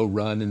go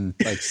run in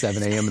like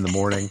 7 a.m. in the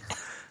morning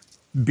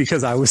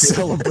because I was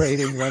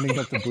celebrating running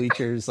up the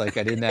bleachers. Like,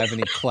 I didn't have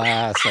any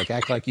class, like,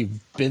 act like you've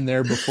been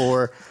there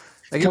before.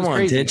 Like, come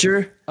on,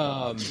 teacher.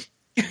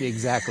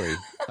 Exactly.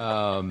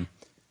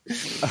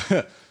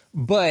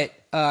 But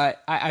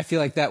I feel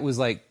like that was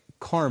like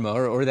karma,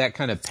 or that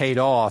kind of paid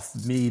off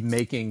me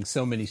making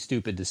so many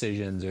stupid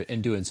decisions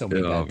and doing so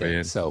many bad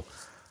things. So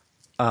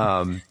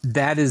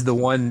that's the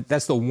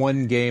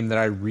one game that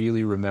I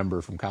really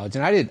remember from college.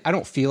 And I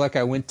don't feel like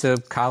I went to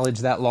college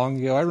that long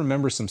ago. I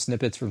remember some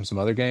snippets from some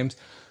other games,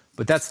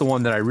 but that's the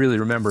one that I really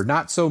remember.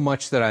 Not so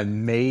much that I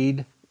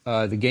made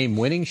the game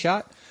winning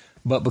shot,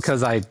 but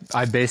because I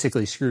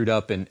basically screwed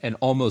up and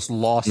almost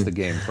lost the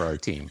game for our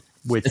team,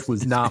 which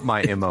was not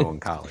my MO in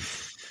college.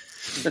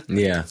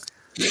 Yeah.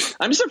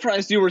 I'm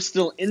surprised you were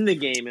still in the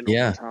game in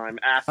overtime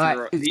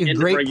after the end of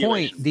Great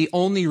regulation. point. The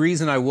only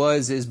reason I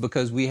was is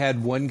because we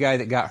had one guy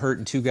that got hurt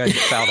and 2 guys that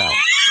fouled out.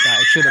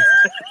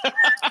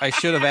 I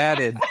should have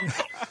added.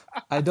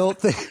 I don't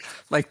think,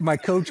 like, my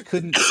coach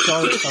couldn't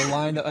start a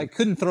lineup. I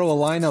couldn't throw a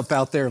lineup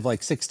out there of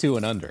like 6'2"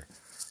 and under.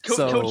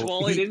 Coach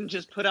Wally didn't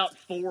just put out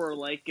 4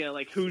 like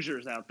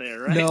Hoosiers out there,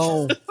 right?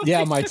 No.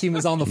 Yeah, my team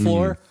was on the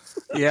floor.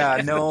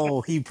 Yeah,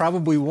 no, he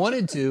probably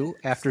wanted to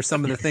after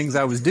some of the things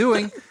I was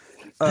doing.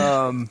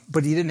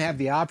 But he didn't have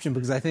the option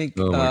because I think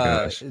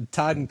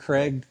Todd and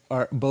Craig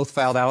are both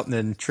fouled out, and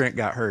then Trent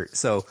got hurt.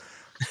 So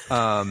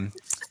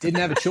didn't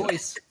have a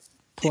choice.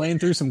 Playing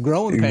through some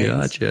growing pains.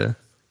 Gotcha.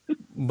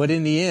 But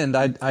in the end,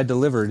 I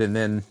delivered and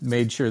then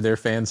made sure their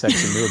fan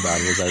section knew about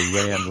it as I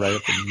ran right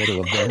up in the middle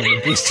of them and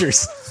the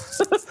boosters.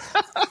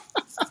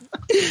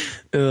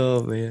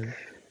 Oh, man.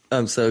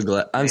 I'm so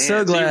glad. I'm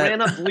so glad. You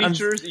ran up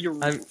bleachers.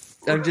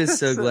 I'm just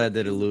so glad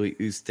that a Louis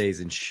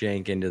Oosthuizen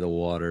shank into the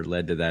water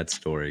led to that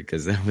story,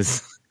 because that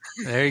was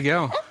there you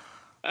go.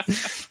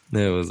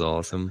 That was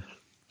awesome.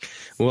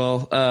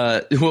 Well,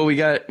 we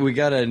got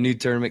a new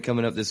tournament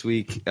coming up this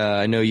week.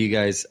 I know you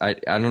guys. I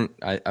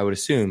would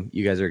assume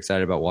you guys are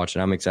excited about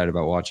watching. I'm excited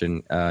about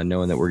watching,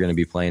 knowing that we're going to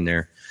be playing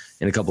there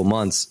in a couple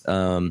months.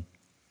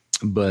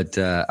 But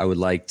I would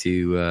like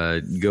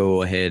to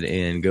go ahead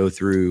and go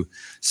through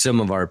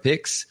some of our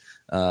picks.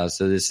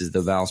 So this is the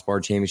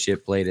Valspar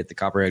Championship, played at the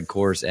Copperhead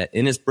Course at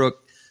Innisbrook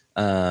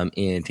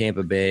in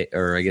Tampa Bay,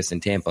 or I guess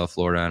in Tampa,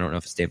 Florida. I don't know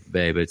if it's Tampa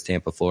Bay, but it's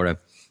Tampa, Florida.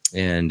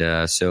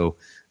 And so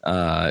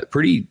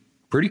pretty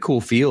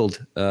cool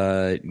field.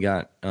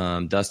 Got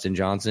Dustin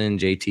Johnson,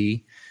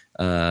 JT,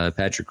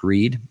 Patrick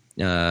Reed,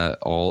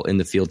 all in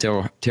the field.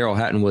 Terrell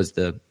Hatton was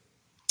the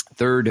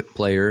third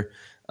player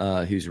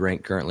who's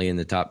ranked currently in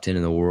the top 10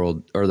 in the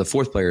world, or the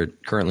fourth player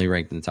currently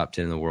ranked in the top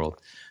 10 in the world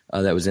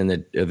that was in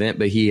the event.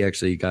 But he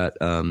actually got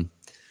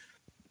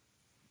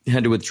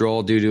had to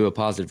withdraw due to a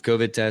positive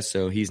COVID test,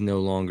 so he's no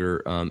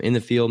longer in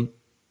the field.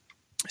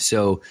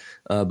 So,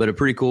 but a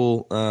pretty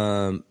cool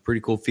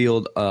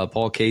field.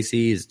 Paul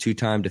Casey is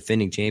two-time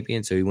defending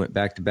champion, so he went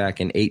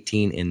back-to-back in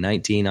 18 and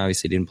 19.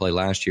 Obviously didn't play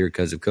last year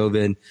because of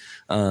COVID.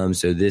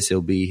 So this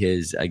will be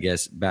his, I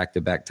guess,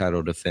 back-to-back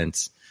title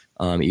defense,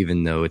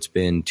 even though it's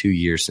been 2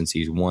 years since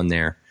he's won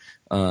there.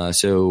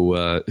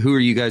 So who are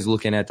you guys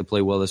looking at to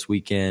play well this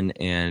weekend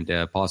and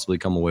possibly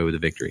come away with a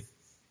victory?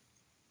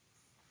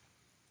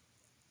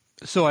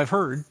 So I've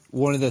heard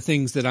one of the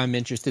things that I'm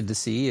interested to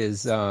see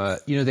is,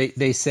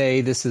 they say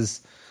this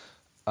is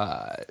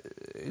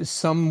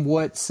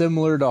somewhat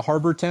similar to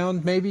Harbor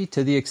Town, maybe,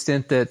 to the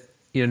extent that,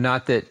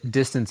 not that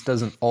distance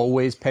doesn't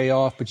always pay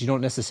off, but you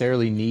don't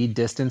necessarily need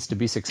distance to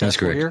be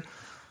successful here.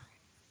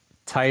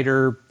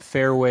 Tighter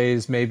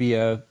fairways, maybe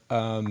a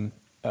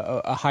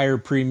higher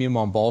premium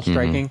on ball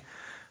striking,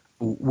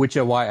 which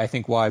is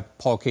why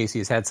Paul Casey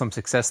has had some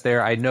success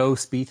there. I know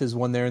Spieth has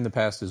won there in the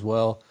past as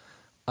well.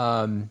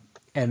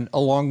 And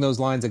along those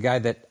lines, a guy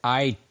that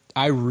I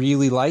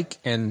really like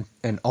and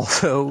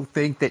also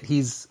think that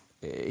he's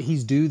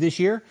due this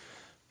year,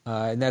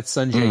 and that's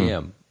Sungjae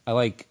Im. I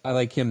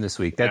like him this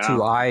week. That's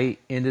who I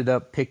ended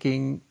up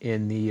picking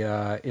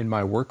in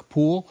my work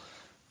pool.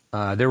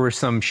 There were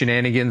some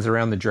shenanigans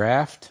around the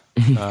draft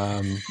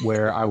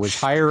where I was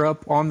higher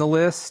up on the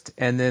list,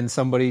 and then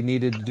somebody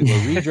needed to do a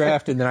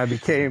redraft, and then I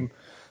became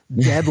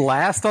dead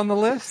last on the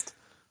list.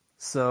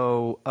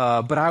 So,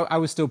 but I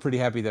was still pretty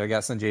happy that I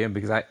got Sungjae Im,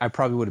 because I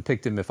probably would have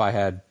picked him if I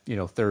had,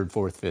 third,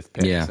 fourth, fifth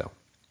pick. Yeah. So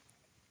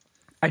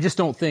I just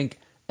don't think,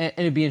 and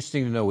it'd be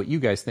interesting to know what you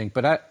guys think,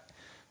 but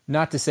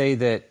not to say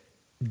that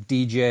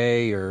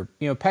DJ or,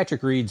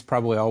 Patrick Reed's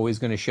probably always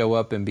going to show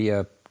up and be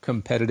a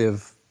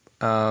competitive,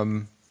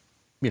 know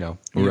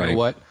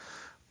what.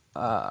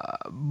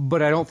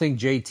 But I don't think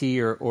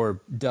JT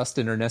or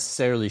Dustin are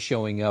necessarily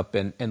showing up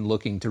and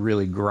looking to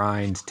really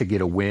grind to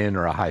get a win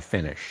or a high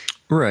finish.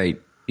 Right.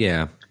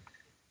 Yeah.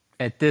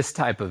 At this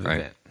type of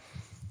event.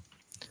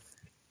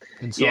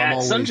 And so I'm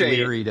always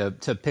leery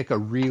to pick a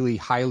really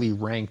highly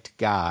ranked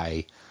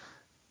guy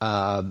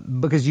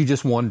because you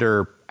just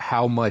wonder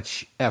how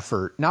much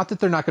effort, not that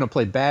they're not going to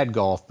play bad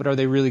golf, but are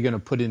they really going to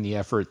put in the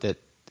effort that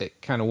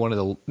kind of one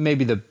of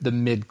maybe the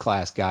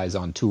mid-class guys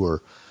on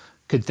tour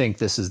could think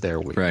this is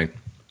their week. Right.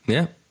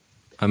 Yeah.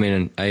 I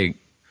mean, go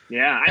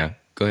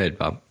ahead,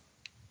 Bob.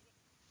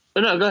 Oh,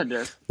 no, go ahead,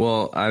 Derek.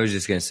 Well, I was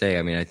just going to say,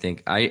 I mean, I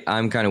think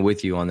I'm kind of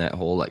with you on that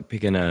whole,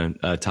 picking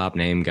a top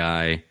name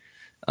guy.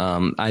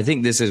 I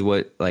think this is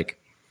what,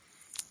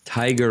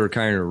 Tiger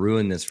kind of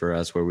ruined this for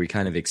us, where we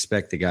kind of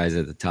expect the guys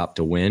at the top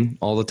to win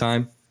all the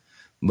time.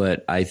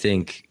 But I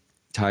think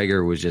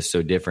Tiger was just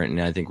so different.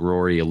 And I think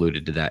Rory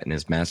alluded to that in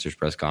his Masters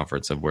press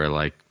conference of where,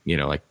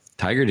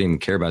 Tiger didn't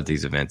care about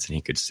these events and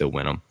he could still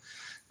win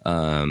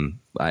them.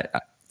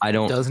 I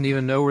don't doesn't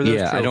even know where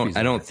those trophies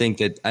I don't think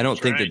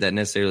that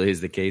necessarily is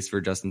the case for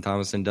Justin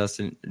Thomas and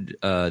Dustin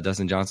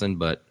Johnson,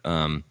 but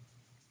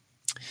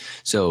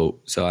so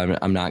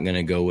I'm not going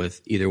to go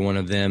with either one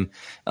of them.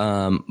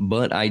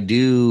 But I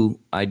do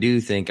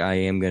think I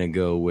am going to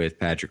go with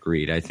Patrick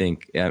Reed. I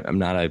think I'm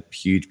not a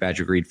huge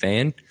Patrick Reed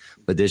fan,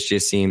 but this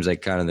just seems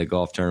like kind of the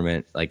golf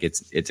tournament.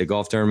 It's a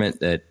golf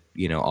tournament that,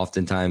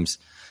 oftentimes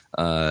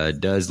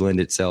does lend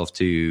itself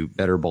to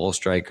better ball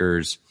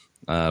strikers,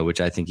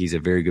 which I think he's a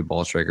very good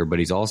ball striker, but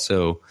he's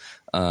also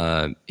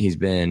he's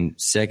been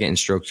second in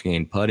strokes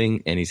gained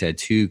putting, and he's had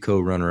two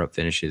co-runner-up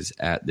finishes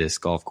at this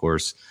golf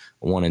course,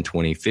 one in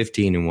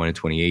 2015 and one in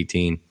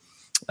 2018.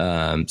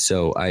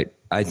 So I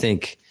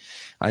think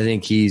I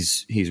think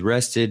he's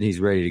rested. He's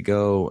ready to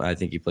go. I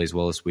think he plays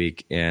well this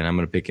week, and I'm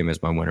going to pick him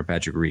as my winner.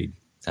 Patrick Reed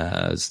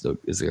is the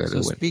guy to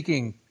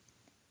win.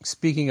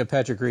 Speaking of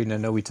Patrick Reed, and I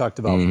know we talked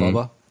about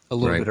Bubba a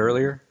little bit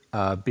earlier,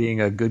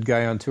 being a good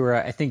guy on tour.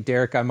 I think,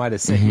 Derek, I might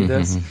have sent you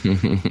this.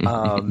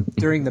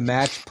 During the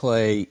match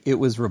play, it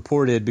was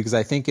reported, because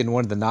I think in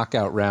one of the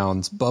knockout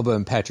rounds, Bubba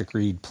and Patrick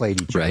Reed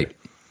played each other.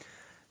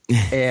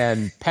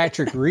 And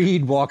Patrick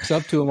Reed walks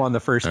up to him on the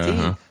first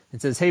tee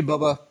and says, "Hey,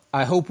 Bubba,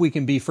 I hope we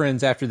can be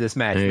friends after this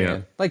match,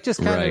 man." Like,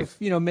 just kind of,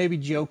 maybe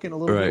joking a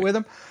little bit with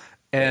him.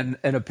 And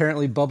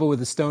apparently Bubba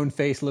with a stone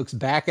face looks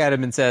back at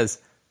him and says,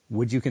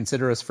 "Would you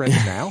consider us friends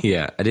now?"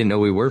 I didn't know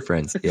we were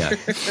friends. I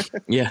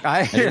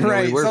didn't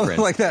know we were something friends.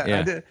 like that.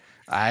 Yeah.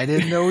 I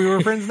didn't know we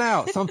were friends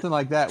now. Something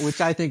like that, which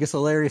I think is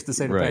hilarious to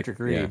say to Patrick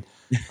Reed.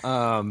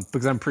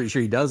 Because I'm pretty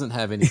sure he doesn't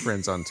have any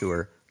friends on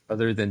tour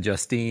other than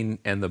Justine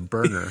and the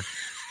Burner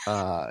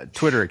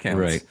Twitter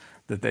accounts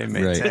that they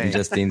maintain. And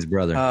Justine's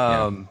brother.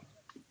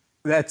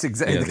 That's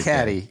exactly the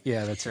caddy.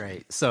 Yeah, that's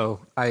right. So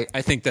I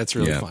think that's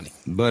really funny.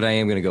 But I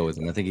am going to go with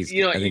him. I think he's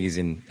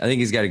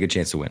got a good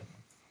chance to win.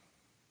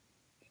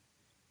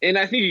 And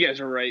I think you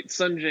guys are right.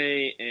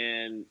 Sungjae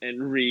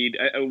and Reed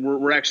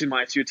were actually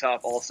my two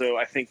top. Also,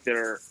 I think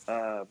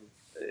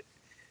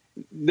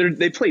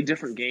they play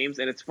different games,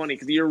 and it's funny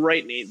because you're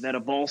right, Nate. That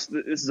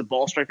this is a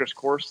ball striker's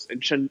course,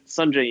 and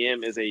Sungjae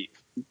Im is a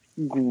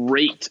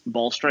great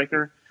ball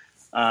striker.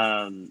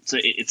 So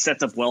it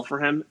sets up well for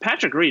him.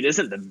 Patrick Reed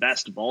isn't the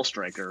best ball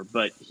striker,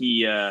 but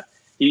he's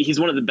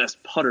one of the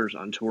best putters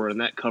on tour,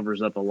 and that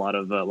covers up a lot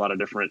of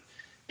different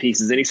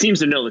pieces. And he seems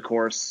to know the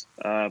course,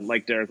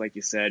 like Derek, like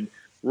you said,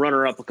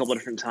 runner up a couple of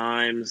different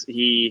times.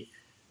 He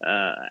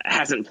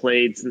hasn't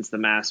played since the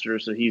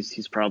Masters, so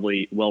he's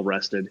probably well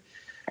rested.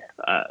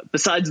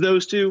 Besides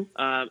those two,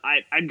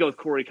 I'd go with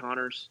Corey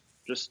Connors.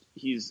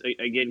 He's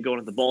again going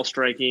at the ball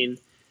striking.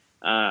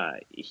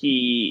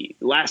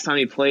 Last time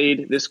he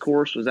played this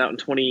course was out in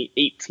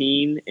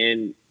 2018,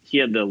 and he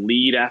had the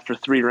lead after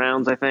 3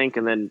 rounds, I think,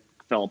 and then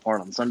fell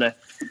apart on Sunday.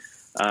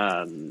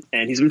 And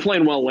he's been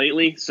playing well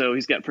lately, so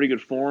he's got pretty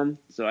good form.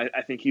 So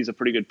I think he's a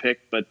pretty good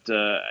pick, but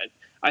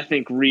I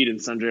think Reed and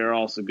Sungjae are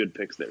also good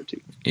picks there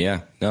too.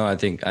 Yeah, no, I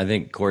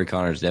think Corey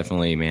Connors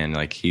definitely, man,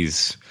 like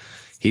he's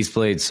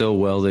played so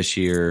well this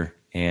year,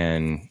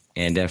 and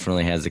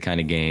definitely has the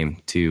kind of game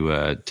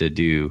to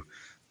do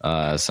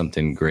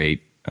something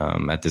great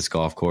at this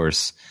golf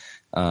course.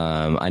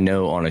 I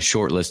know on a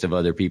short list of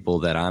other people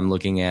that I'm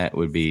looking at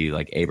would be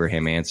like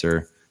Abraham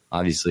Answer.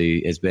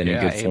 Obviously, has been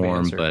in good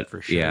form, but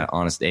sure.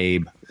 Honest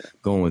Abe,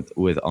 going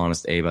with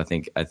Honest Abe. I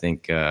think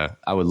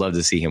I would love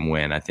to see him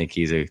win. I think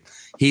he's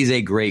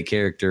a great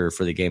character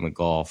for the game of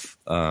golf.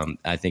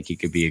 I think he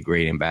could be a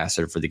great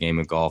ambassador for the game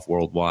of golf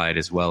worldwide,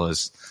 as well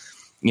as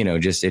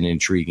just an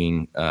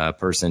intriguing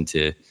person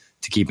to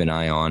keep an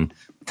eye on,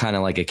 kind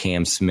of like a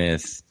Cam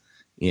Smith,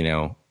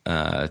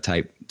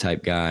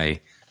 type guy,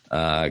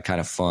 kind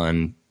of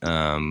fun,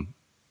 on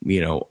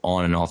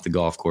and off the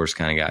golf course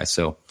kind of guy.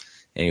 So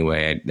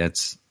anyway,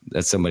 that's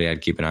somebody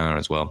I'd keep an eye on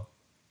as well.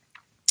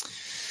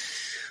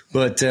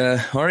 But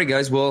all right,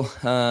 guys. Well,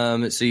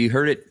 so you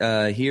heard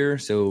it here.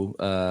 So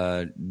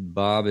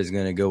Bob is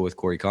going to go with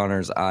Corey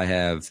Connors. I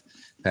have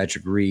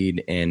Patrick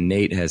Reed, and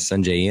Nate has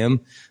Sungjae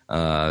Im.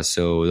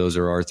 So those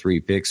are our 3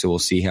 picks. So we'll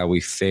see how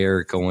we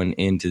fare going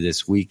into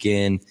this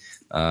weekend.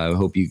 I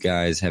hope you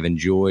guys have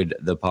enjoyed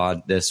the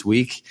pod this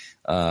week.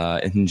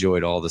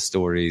 Enjoyed all the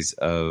stories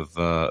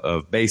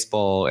of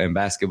baseball and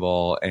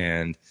basketball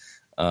and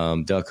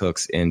duck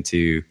hooks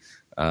into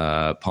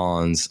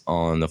ponds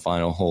on the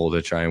final hole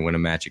to try and win a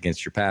match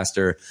against your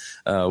pastor.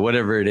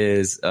 Whatever it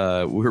is,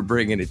 we're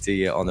bringing it to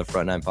you on the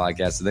Front Nine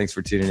Podcast. So thanks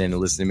for tuning in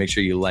and listening. Make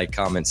sure you like,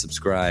 comment,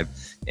 subscribe,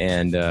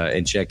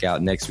 and check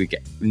out next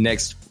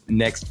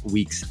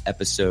week's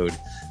episode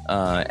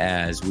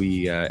as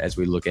we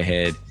look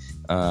ahead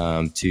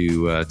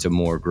to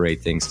more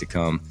great things to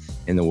come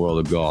in the world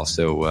of golf.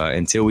 So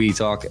until we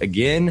talk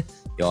again,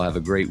 y'all have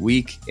a great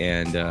week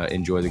and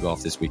enjoy the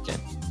golf this weekend.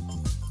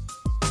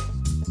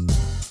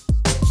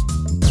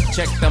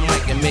 Check the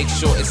mic and make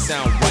sure it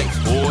sound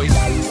right,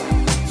 boys.